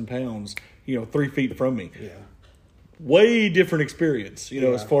 2,000 pounds, you know, 3 feet from me. Yeah. Way different experience, you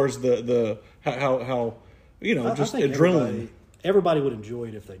know, as far as the how you know, just adrenaline. Everybody would enjoy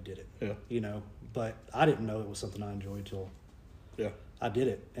it if they did it. Yeah. You know, but I didn't know it was something I enjoyed till I did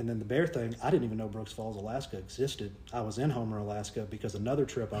it. And then the bear thing, I didn't even know Brooks Falls, Alaska existed. I was in Homer, Alaska because another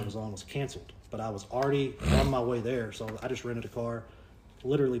trip I was on was canceled. But I was already on my way there, so I just rented a car,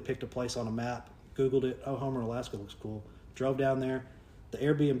 literally picked a place on a map, Googled it. Oh, Homer, Alaska looks cool. Drove down there. The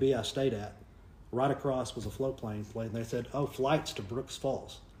Airbnb I stayed at, right across was a float plane, and they said, oh, flights to Brooks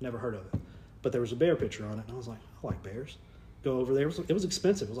Falls. Never heard of it. But there was a bear picture on it, and I was like, I like bears. Go over there. It was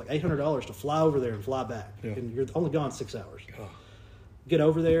expensive. It was like $800 to fly over there and fly back. Yeah. And you're only gone 6 hours. Oh. Get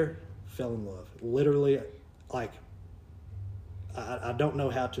over there, fell in love. Literally, like, I don't know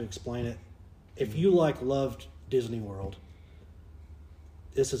how to explain it. If you, like, loved Disney World,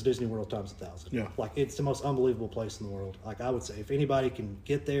 this is Disney World times 1,000. Yeah. Like, it's the most unbelievable place in the world. Like, I would say, if anybody can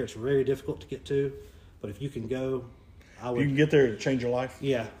get there, it's very difficult to get to. But if you can go, I would. You can get there to change your life?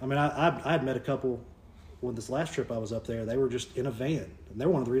 Yeah. I mean, I had met a couple when this last trip I was up there. They were just in a van. And they're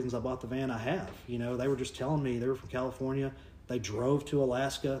one of the reasons I bought the van I have. You know, they were just telling me they were from California. They drove to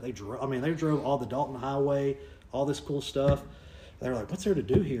Alaska. They drove all the Dalton Highway, all this cool stuff. They were like, what's there to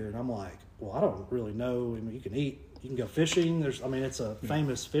do here? And I'm like, well, I don't really know. I mean, you can eat. You can go fishing. It's a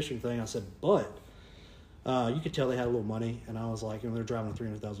famous fishing thing. I said, but you could tell they had a little money. And I was like, they're driving a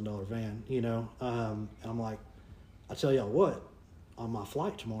 $300,000 van, you know. And I'm like, I tell y'all what, on my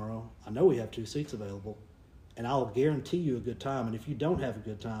flight tomorrow, I know we have 2 seats available, and I'll guarantee you a good time. And if you don't have a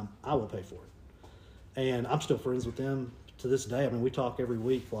good time, I will pay for it. And I'm still friends with them to this day. I mean, we talk every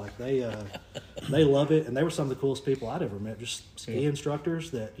week. Like they love it, and they were some of the coolest people I'd ever met. Just ski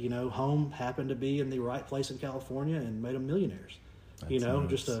instructors that, you know, home happened to be in the right place in California and made them millionaires. That's nice.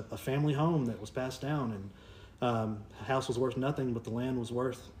 Just a family home that was passed down, and the house was worth nothing, but the land was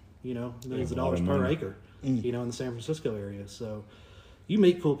worth, you know, millions of dollars per acre. You know, in the San Francisco area. So you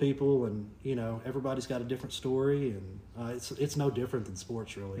meet cool people, and, you know, everybody's got a different story, and it's no different than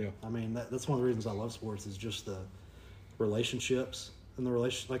sports, really. Yeah. I mean, that's one of the reasons I love sports is just the relationships and the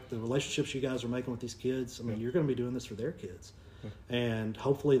relationships you guys are making with these kids. I mean, you're going to be doing this for their kids, and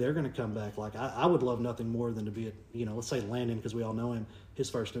hopefully they're going to come back. Like I would love nothing more than to be at, you know, let's say Landon, because we all know him,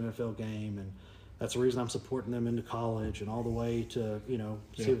 his first NFL game, and that's the reason I'm supporting them into college and all the way to, you know,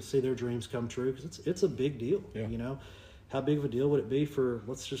 see their dreams come true, because it's a big deal. Yeah. You know, how big of a deal would it be for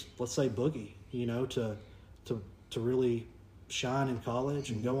let's say Boogie, you know, to really shine in college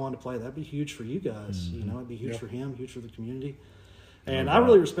and go on to play? That'd be huge for you guys. You know, it'd be huge for him, huge for the community. And I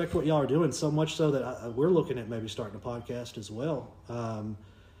really respect what y'all are doing, so much so that we're looking at maybe starting a podcast as well.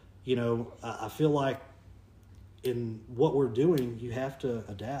 You know, I feel like in what we're doing, you have to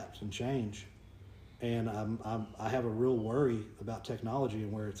adapt and change. And I have a real worry about technology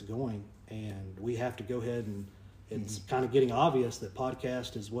and where it's going. And we have to go ahead, and it's kind of getting obvious that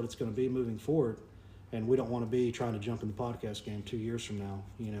podcast is what it's going to be moving forward. And we don't want to be trying to jump in the podcast game 2 years from now,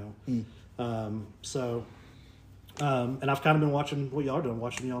 you know. And I've kind of been watching what y'all are doing,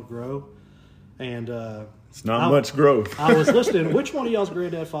 watching y'all grow. And it's not much growth. I was listening. Which one of y'all's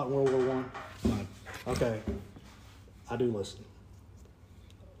granddad fought in World War I? Mine. Okay. I do listen.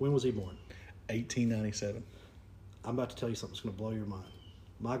 When was he born? 1897. I'm about to tell you something that's going to blow your mind.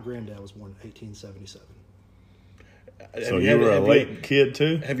 My granddad was born in 1877. So you were a late kid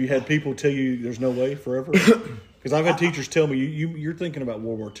too? Have you had people tell you there's no way forever? Because I've had teachers tell me you're thinking about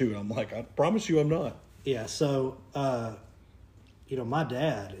World War II. And I'm like, I promise you I'm not. Yeah, so, you know, my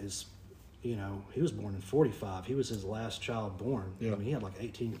dad is, you know, he was born in 45. He was his last child born. Yeah. I mean, he had like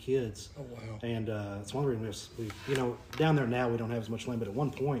 18 kids. Oh, wow. And it's one reason we, you know, down there now we don't have as much land, but at one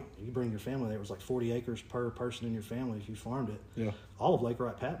point, you bring your family there, it was like 40 acres per person in your family if you farmed it. Yeah. All of Lake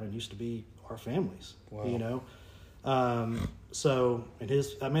Wright-Patman used to be our families. Wow. You know? So, and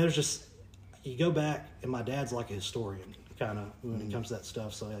there's just, you go back, and my dad's like a historian, kind of, when it comes to that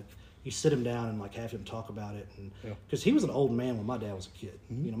stuff. So, like, you sit him down and, like, have him talk about it. And because he was an old man when my dad was a kid.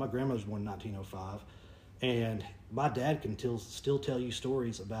 You know, my grandmother was born in 1905. And my dad can still tell you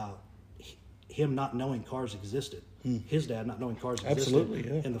stories about him not knowing cars existed. His dad not knowing cars existed. Absolutely,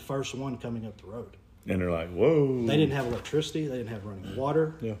 yeah. And the first one coming up the road. And they're like, whoa. They didn't have electricity. They didn't have running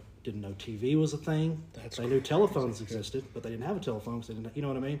water. Yeah. Didn't know TV was a thing. They knew telephones existed, but they didn't have a telephone because they didn't. You know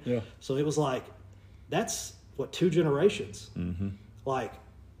what I mean? Yeah. So it was like, that's what, 2 generations. Like,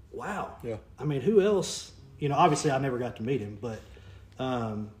 wow. Yeah. I mean, who else? You know, obviously I never got to meet him, but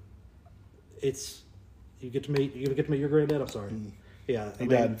it's you get to meet your granddad. I'm sorry. Yeah. He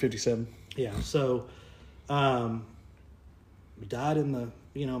died in 57. Yeah. So, he died in the.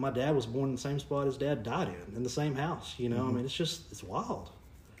 You know, my dad was born in the same spot his dad died in the same house. You know, I mean, it's wild.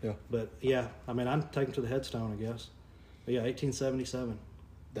 Yeah. But yeah, I mean, I'm taking to the headstone, I guess. But yeah, 1877.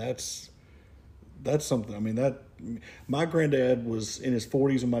 That's something. I mean, my granddad was in his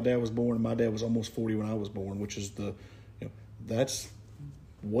 40s when my dad was born, and my dad was almost 40 when I was born, which is that's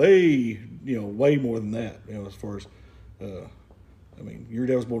way more than that. You know, as far as, I mean, your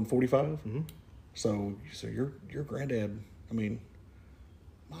dad was born in 45, so your granddad. I mean,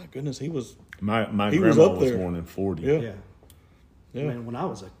 my goodness, he was my he grandma was up was there. born in 40. Yeah. I mean, when I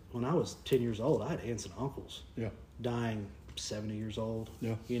was 10 years old, I had aunts and uncles Yeah. dying 70 years old.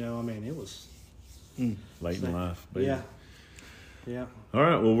 Yeah. You know, I mean, it was Late in life. Baby. yeah. Yeah. All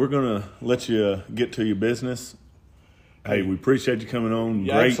right. Well, we're going to let you get to your business. Hey, we appreciate you coming on.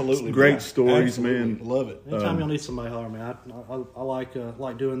 Yeah, absolutely. Great man. stories, Absolutely. man. Love it. Anytime y'all need somebody, holler, man. I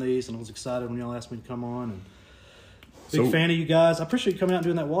like doing these, and I was excited when y'all asked me to come on. And big fan of you guys. I appreciate you coming out and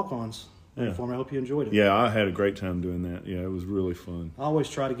doing that walk-ons for me. I hope you enjoyed it. Yeah, I had a great time doing that. Yeah, it was really fun. I always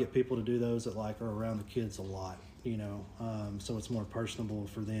try to get people to do those that like are around the kids a lot, you know, so it's more personable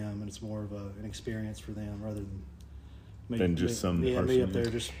for them and it's more of an experience for them rather than me up there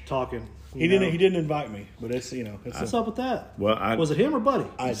just talking. He didn't invite me, but it's What's up with that? Well, was it him or Buddy?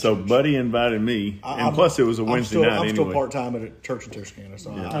 Buddy invited me, and plus it was a Wednesday night I'm anyway. still part time at a church in Texarkana,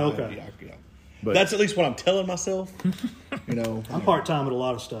 so Okay. But that's at least what I'm telling myself. I'm part time at a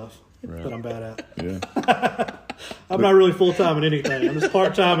lot of stuff that I'm bad at. Yeah. I'm not really full time at anything. I'm just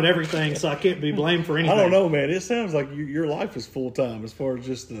part time at everything, so I can't be blamed for anything. I don't know, man. It sounds like your life is full time as far as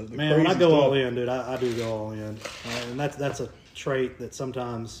just the man. When I go all in, dude, I do go all in, and that's a trait that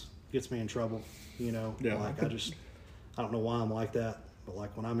sometimes gets me in trouble. You know, like I don't know why I'm like that, but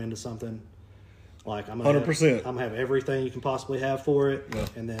like when I'm into something, like I'm 100%. I'm gonna have everything you can possibly have for it,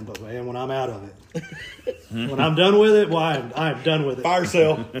 and then but man, when I'm out of it, when I'm done with it, well, I'm done with it. Fire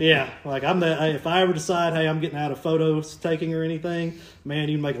sale. Yeah, like if I ever decide, hey, I'm getting out of photos taking or anything, man,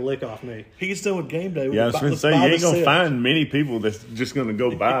 you can make a lick off me. He gets done with game day. Yeah, I was going to say, you ain't going to find many people that's just going to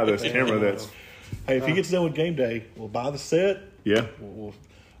go buy this camera that's... Hey, if he gets done with game day, we'll buy the set. Yeah.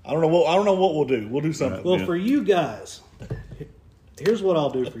 I don't know what we'll do. We'll do something. Well, for you guys, here's what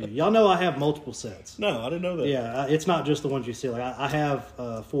I'll do for you. Y'all know I have multiple sets. No, I didn't know that. Yeah, it's not just the ones you see. Like I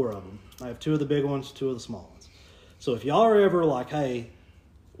have 4 of them. I have 2 of the big ones, 2 of the small ones. So if y'all are ever like, hey,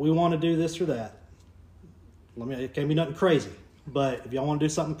 we want to do this or that, it can't be nothing crazy. But if y'all want to do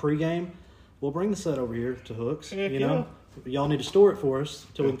something pregame, we'll bring the set over here to Hooks. Heck, you know, y'all need to store it for us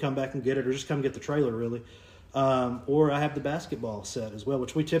until we can come back and get it, or just come get the trailer really. Or I have the basketball set as well,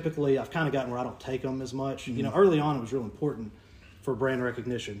 which I've kind of gotten where I don't take them as much. You know, early on it was real important for brand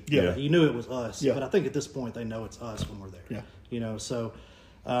recognition. Yeah. You knew it was us. Yeah. But I think at this point they know it's us when we're there. Yeah. You know, so,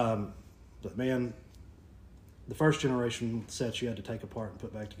 but man, the first generation sets you had to take apart and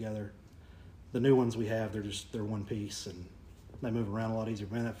put back together. The new ones we have, they're one piece and they move around a lot easier.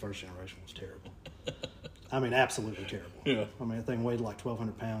 Man, that first generation was terrible. I mean, absolutely terrible. Yeah. I mean, that thing weighed like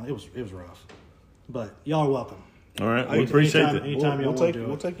 1,200 pounds. It was rough. But y'all are welcome. All right. We appreciate it. Anytime y'all want to do it.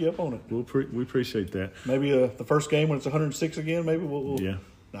 We'll take you up on it. We appreciate that. Maybe the first game when it's 106 again, maybe we'll Yeah.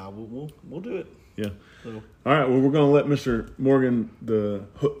 Nah, we'll do it. Yeah. So. All right. Well, we're going to let Mr. Morgan, the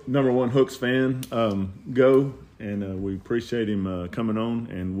number 1 Hooks fan, go. And we appreciate him coming on.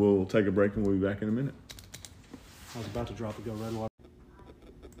 And we'll take a break and we'll be back in a minute. I was about to drop a Go Red Water.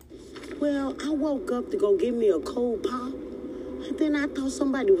 Well, I woke up to go get me a cold pop, and then I thought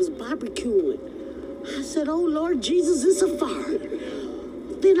somebody was barbecuing. I said, oh, Lord Jesus, it's a fire.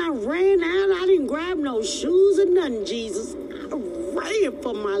 Then I ran out. I didn't grab no shoes or nothing, Jesus. I ran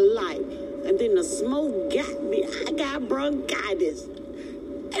for my life. And then the smoke got me. I got bronchitis.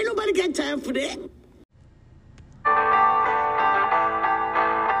 Ain't nobody got time for that.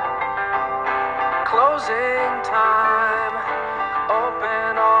 Closing time.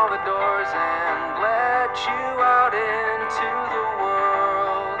 Open all the doors and let you out into the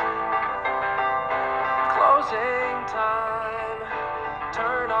world.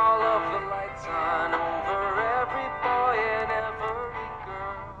 all of the lights on over every boy and every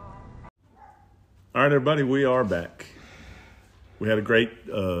girl. All right, everybody, we are back. We had a great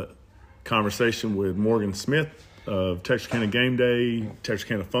conversation with Morgan Smith of Texarkana Gameday,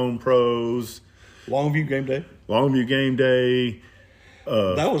 Texarkana Phone Pros, Longview Gameday.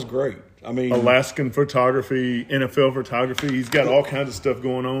 That was great. I mean, Alaskan photography, NFL photography. He's got all kinds of stuff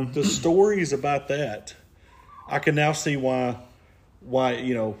going on. The stories about that, I can now see why I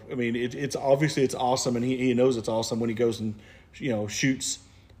mean, it's obviously it's awesome, and he knows it's awesome when he goes and shoots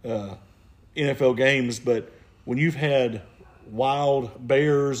NFL games. But when you've had wild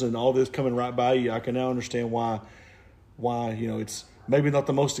bears and all this coming right by you, I can now understand why it's maybe not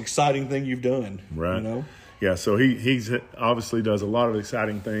the most exciting thing you've done. Right. Yeah, so he's obviously does a lot of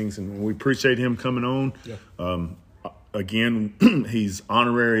exciting things, and we appreciate him coming on. Yeah. Again, he's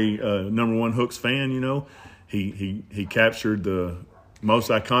honorary #1 Hooks fan. He captured the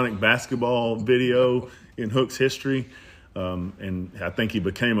most iconic basketball video in Hooks history, and I think he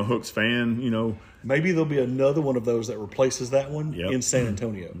became a Hooks fan. Maybe there'll be another one of those that replaces that one in San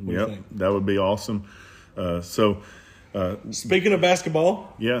Antonio. What do you think? That would be awesome. Speaking of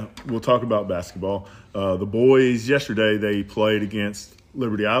basketball. Yeah, we'll talk about basketball. The boys yesterday, they played against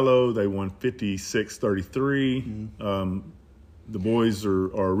Liberty Ilo. They won 56-33. The boys are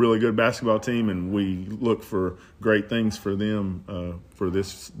a really good basketball team, and we look for great things for them for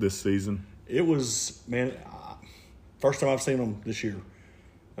this season. It was, man, first time I've seen them this year,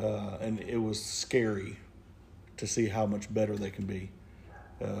 and it was scary to see how much better they can be.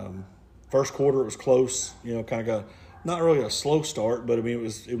 First quarter, it was close, kind of got not really a slow start, but I mean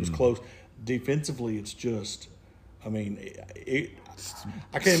it was close. Defensively, it's just, I mean,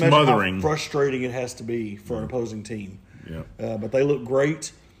 I can't imagine how frustrating it has to be for an opposing team. Yeah. But they look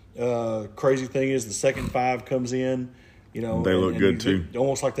great. Crazy thing is the second five comes in, they look good too.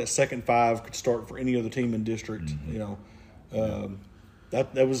 Almost like that second five could start for any other team in district. That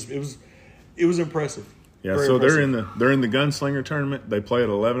was impressive. Yeah, so they're in the Gunslinger tournament. They play at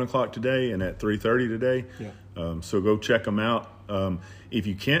 11 o'clock today and at 3:30 today. Yeah. So go check them out. If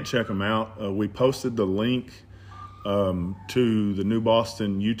you can't check them out, we posted the link to the New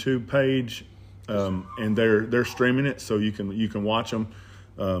Boston YouTube page, and they're streaming it, so you can watch them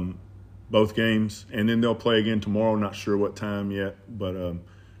both games, and then they'll play again tomorrow. Not sure what time yet, but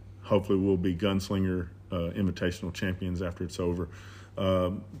hopefully we'll be Gunslinger Invitational champions after it's over.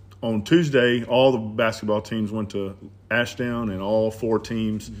 On Tuesday, all the basketball teams went to Ashdown, and all 4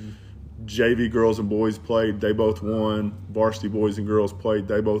 teams, JV girls and boys played. They both won. Varsity boys and girls played.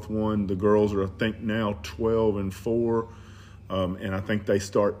 They both won. The girls are, I think, now 12-4, and I think they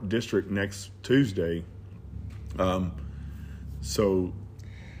start district next Tuesday. So,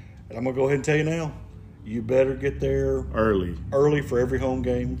 and I'm gonna go ahead and tell you now, you better get there early for every home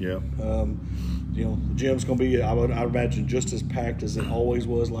game. Yeah. The gym's going to be, I would imagine, just as packed as it always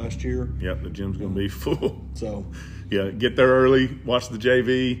was last year. Yep, the gym's going to be full. So, yeah, get there early, watch the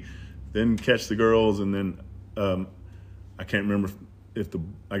JV, then catch the girls, and then I can't remember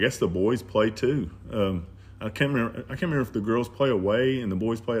I guess the boys play too. I can't remember if the girls play away and the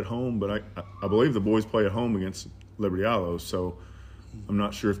boys play at home, but I believe the boys play at home against Liberty Ilo. So I'm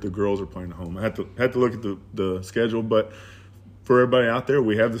not sure if the girls are playing at home. I had to look at the schedule, but for everybody out there,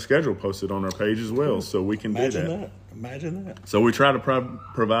 we have the schedule posted on our page as well, so we can do that. Imagine that. So we try to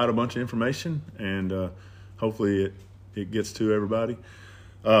provide a bunch of information, and hopefully it gets to everybody.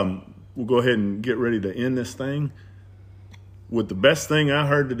 We'll go ahead and get ready to end this thing. With the best thing I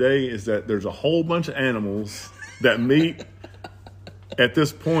heard today is that there's a whole bunch of animals that meet at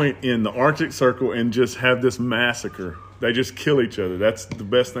this point in the Arctic Circle and just have this massacre. They just kill each other. That's the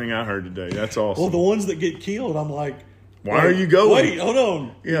best thing I heard today. That's awesome. Well, the ones that get killed, I'm like, why are you going? Wait, hold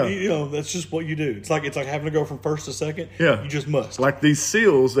on. Yeah. That's just what you do. It's like having to go from first to second. Yeah. You just must. Like these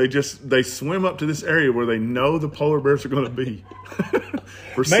seals, they swim up to this area where they know the polar bears are going to be.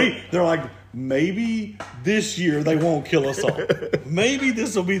 They're like, maybe this year they won't kill us all. Maybe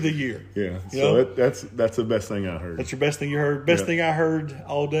this will be the year. Yeah. So that's the best thing I heard. That's your best thing you heard? Best thing I heard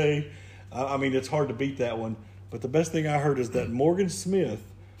all day. I mean, it's hard to beat that one. But the best thing I heard is that Morgan Smith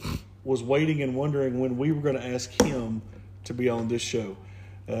was waiting and wondering when we were going to ask him to be on this show.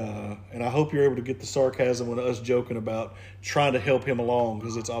 And I hope you're able to get the sarcasm with us joking about trying to help him along,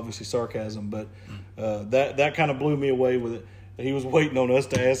 because it's obviously sarcasm. But that kind of blew me away with it. He was waiting on us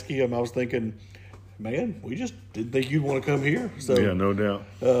to ask him. I was thinking, man, we just didn't think you'd want to come here. So yeah, no doubt.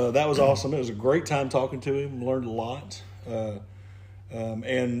 That was awesome. It was a great time talking to him. Learned a lot.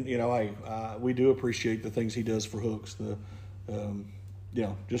 And we do appreciate the things he does for Hooks.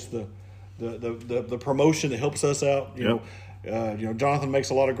 Just the promotion that helps us out. You know, Jonathan makes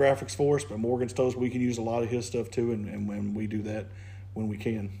a lot of graphics for us, but Morgan's told us we can use a lot of his stuff too, and when we do that when we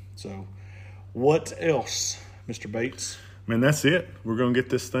can. So, what else, Mr. Bates? Man, that's it. We're going to get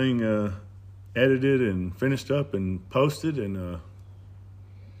this thing edited and finished up and posted, and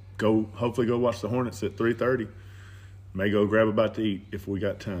hopefully go watch the Hornets at 3:30. May go grab a bite to eat if we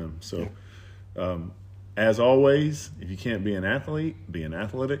got time. So, as always, if you can't be an athlete, be an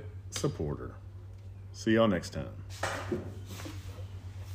athletic supporter. See y'all next time.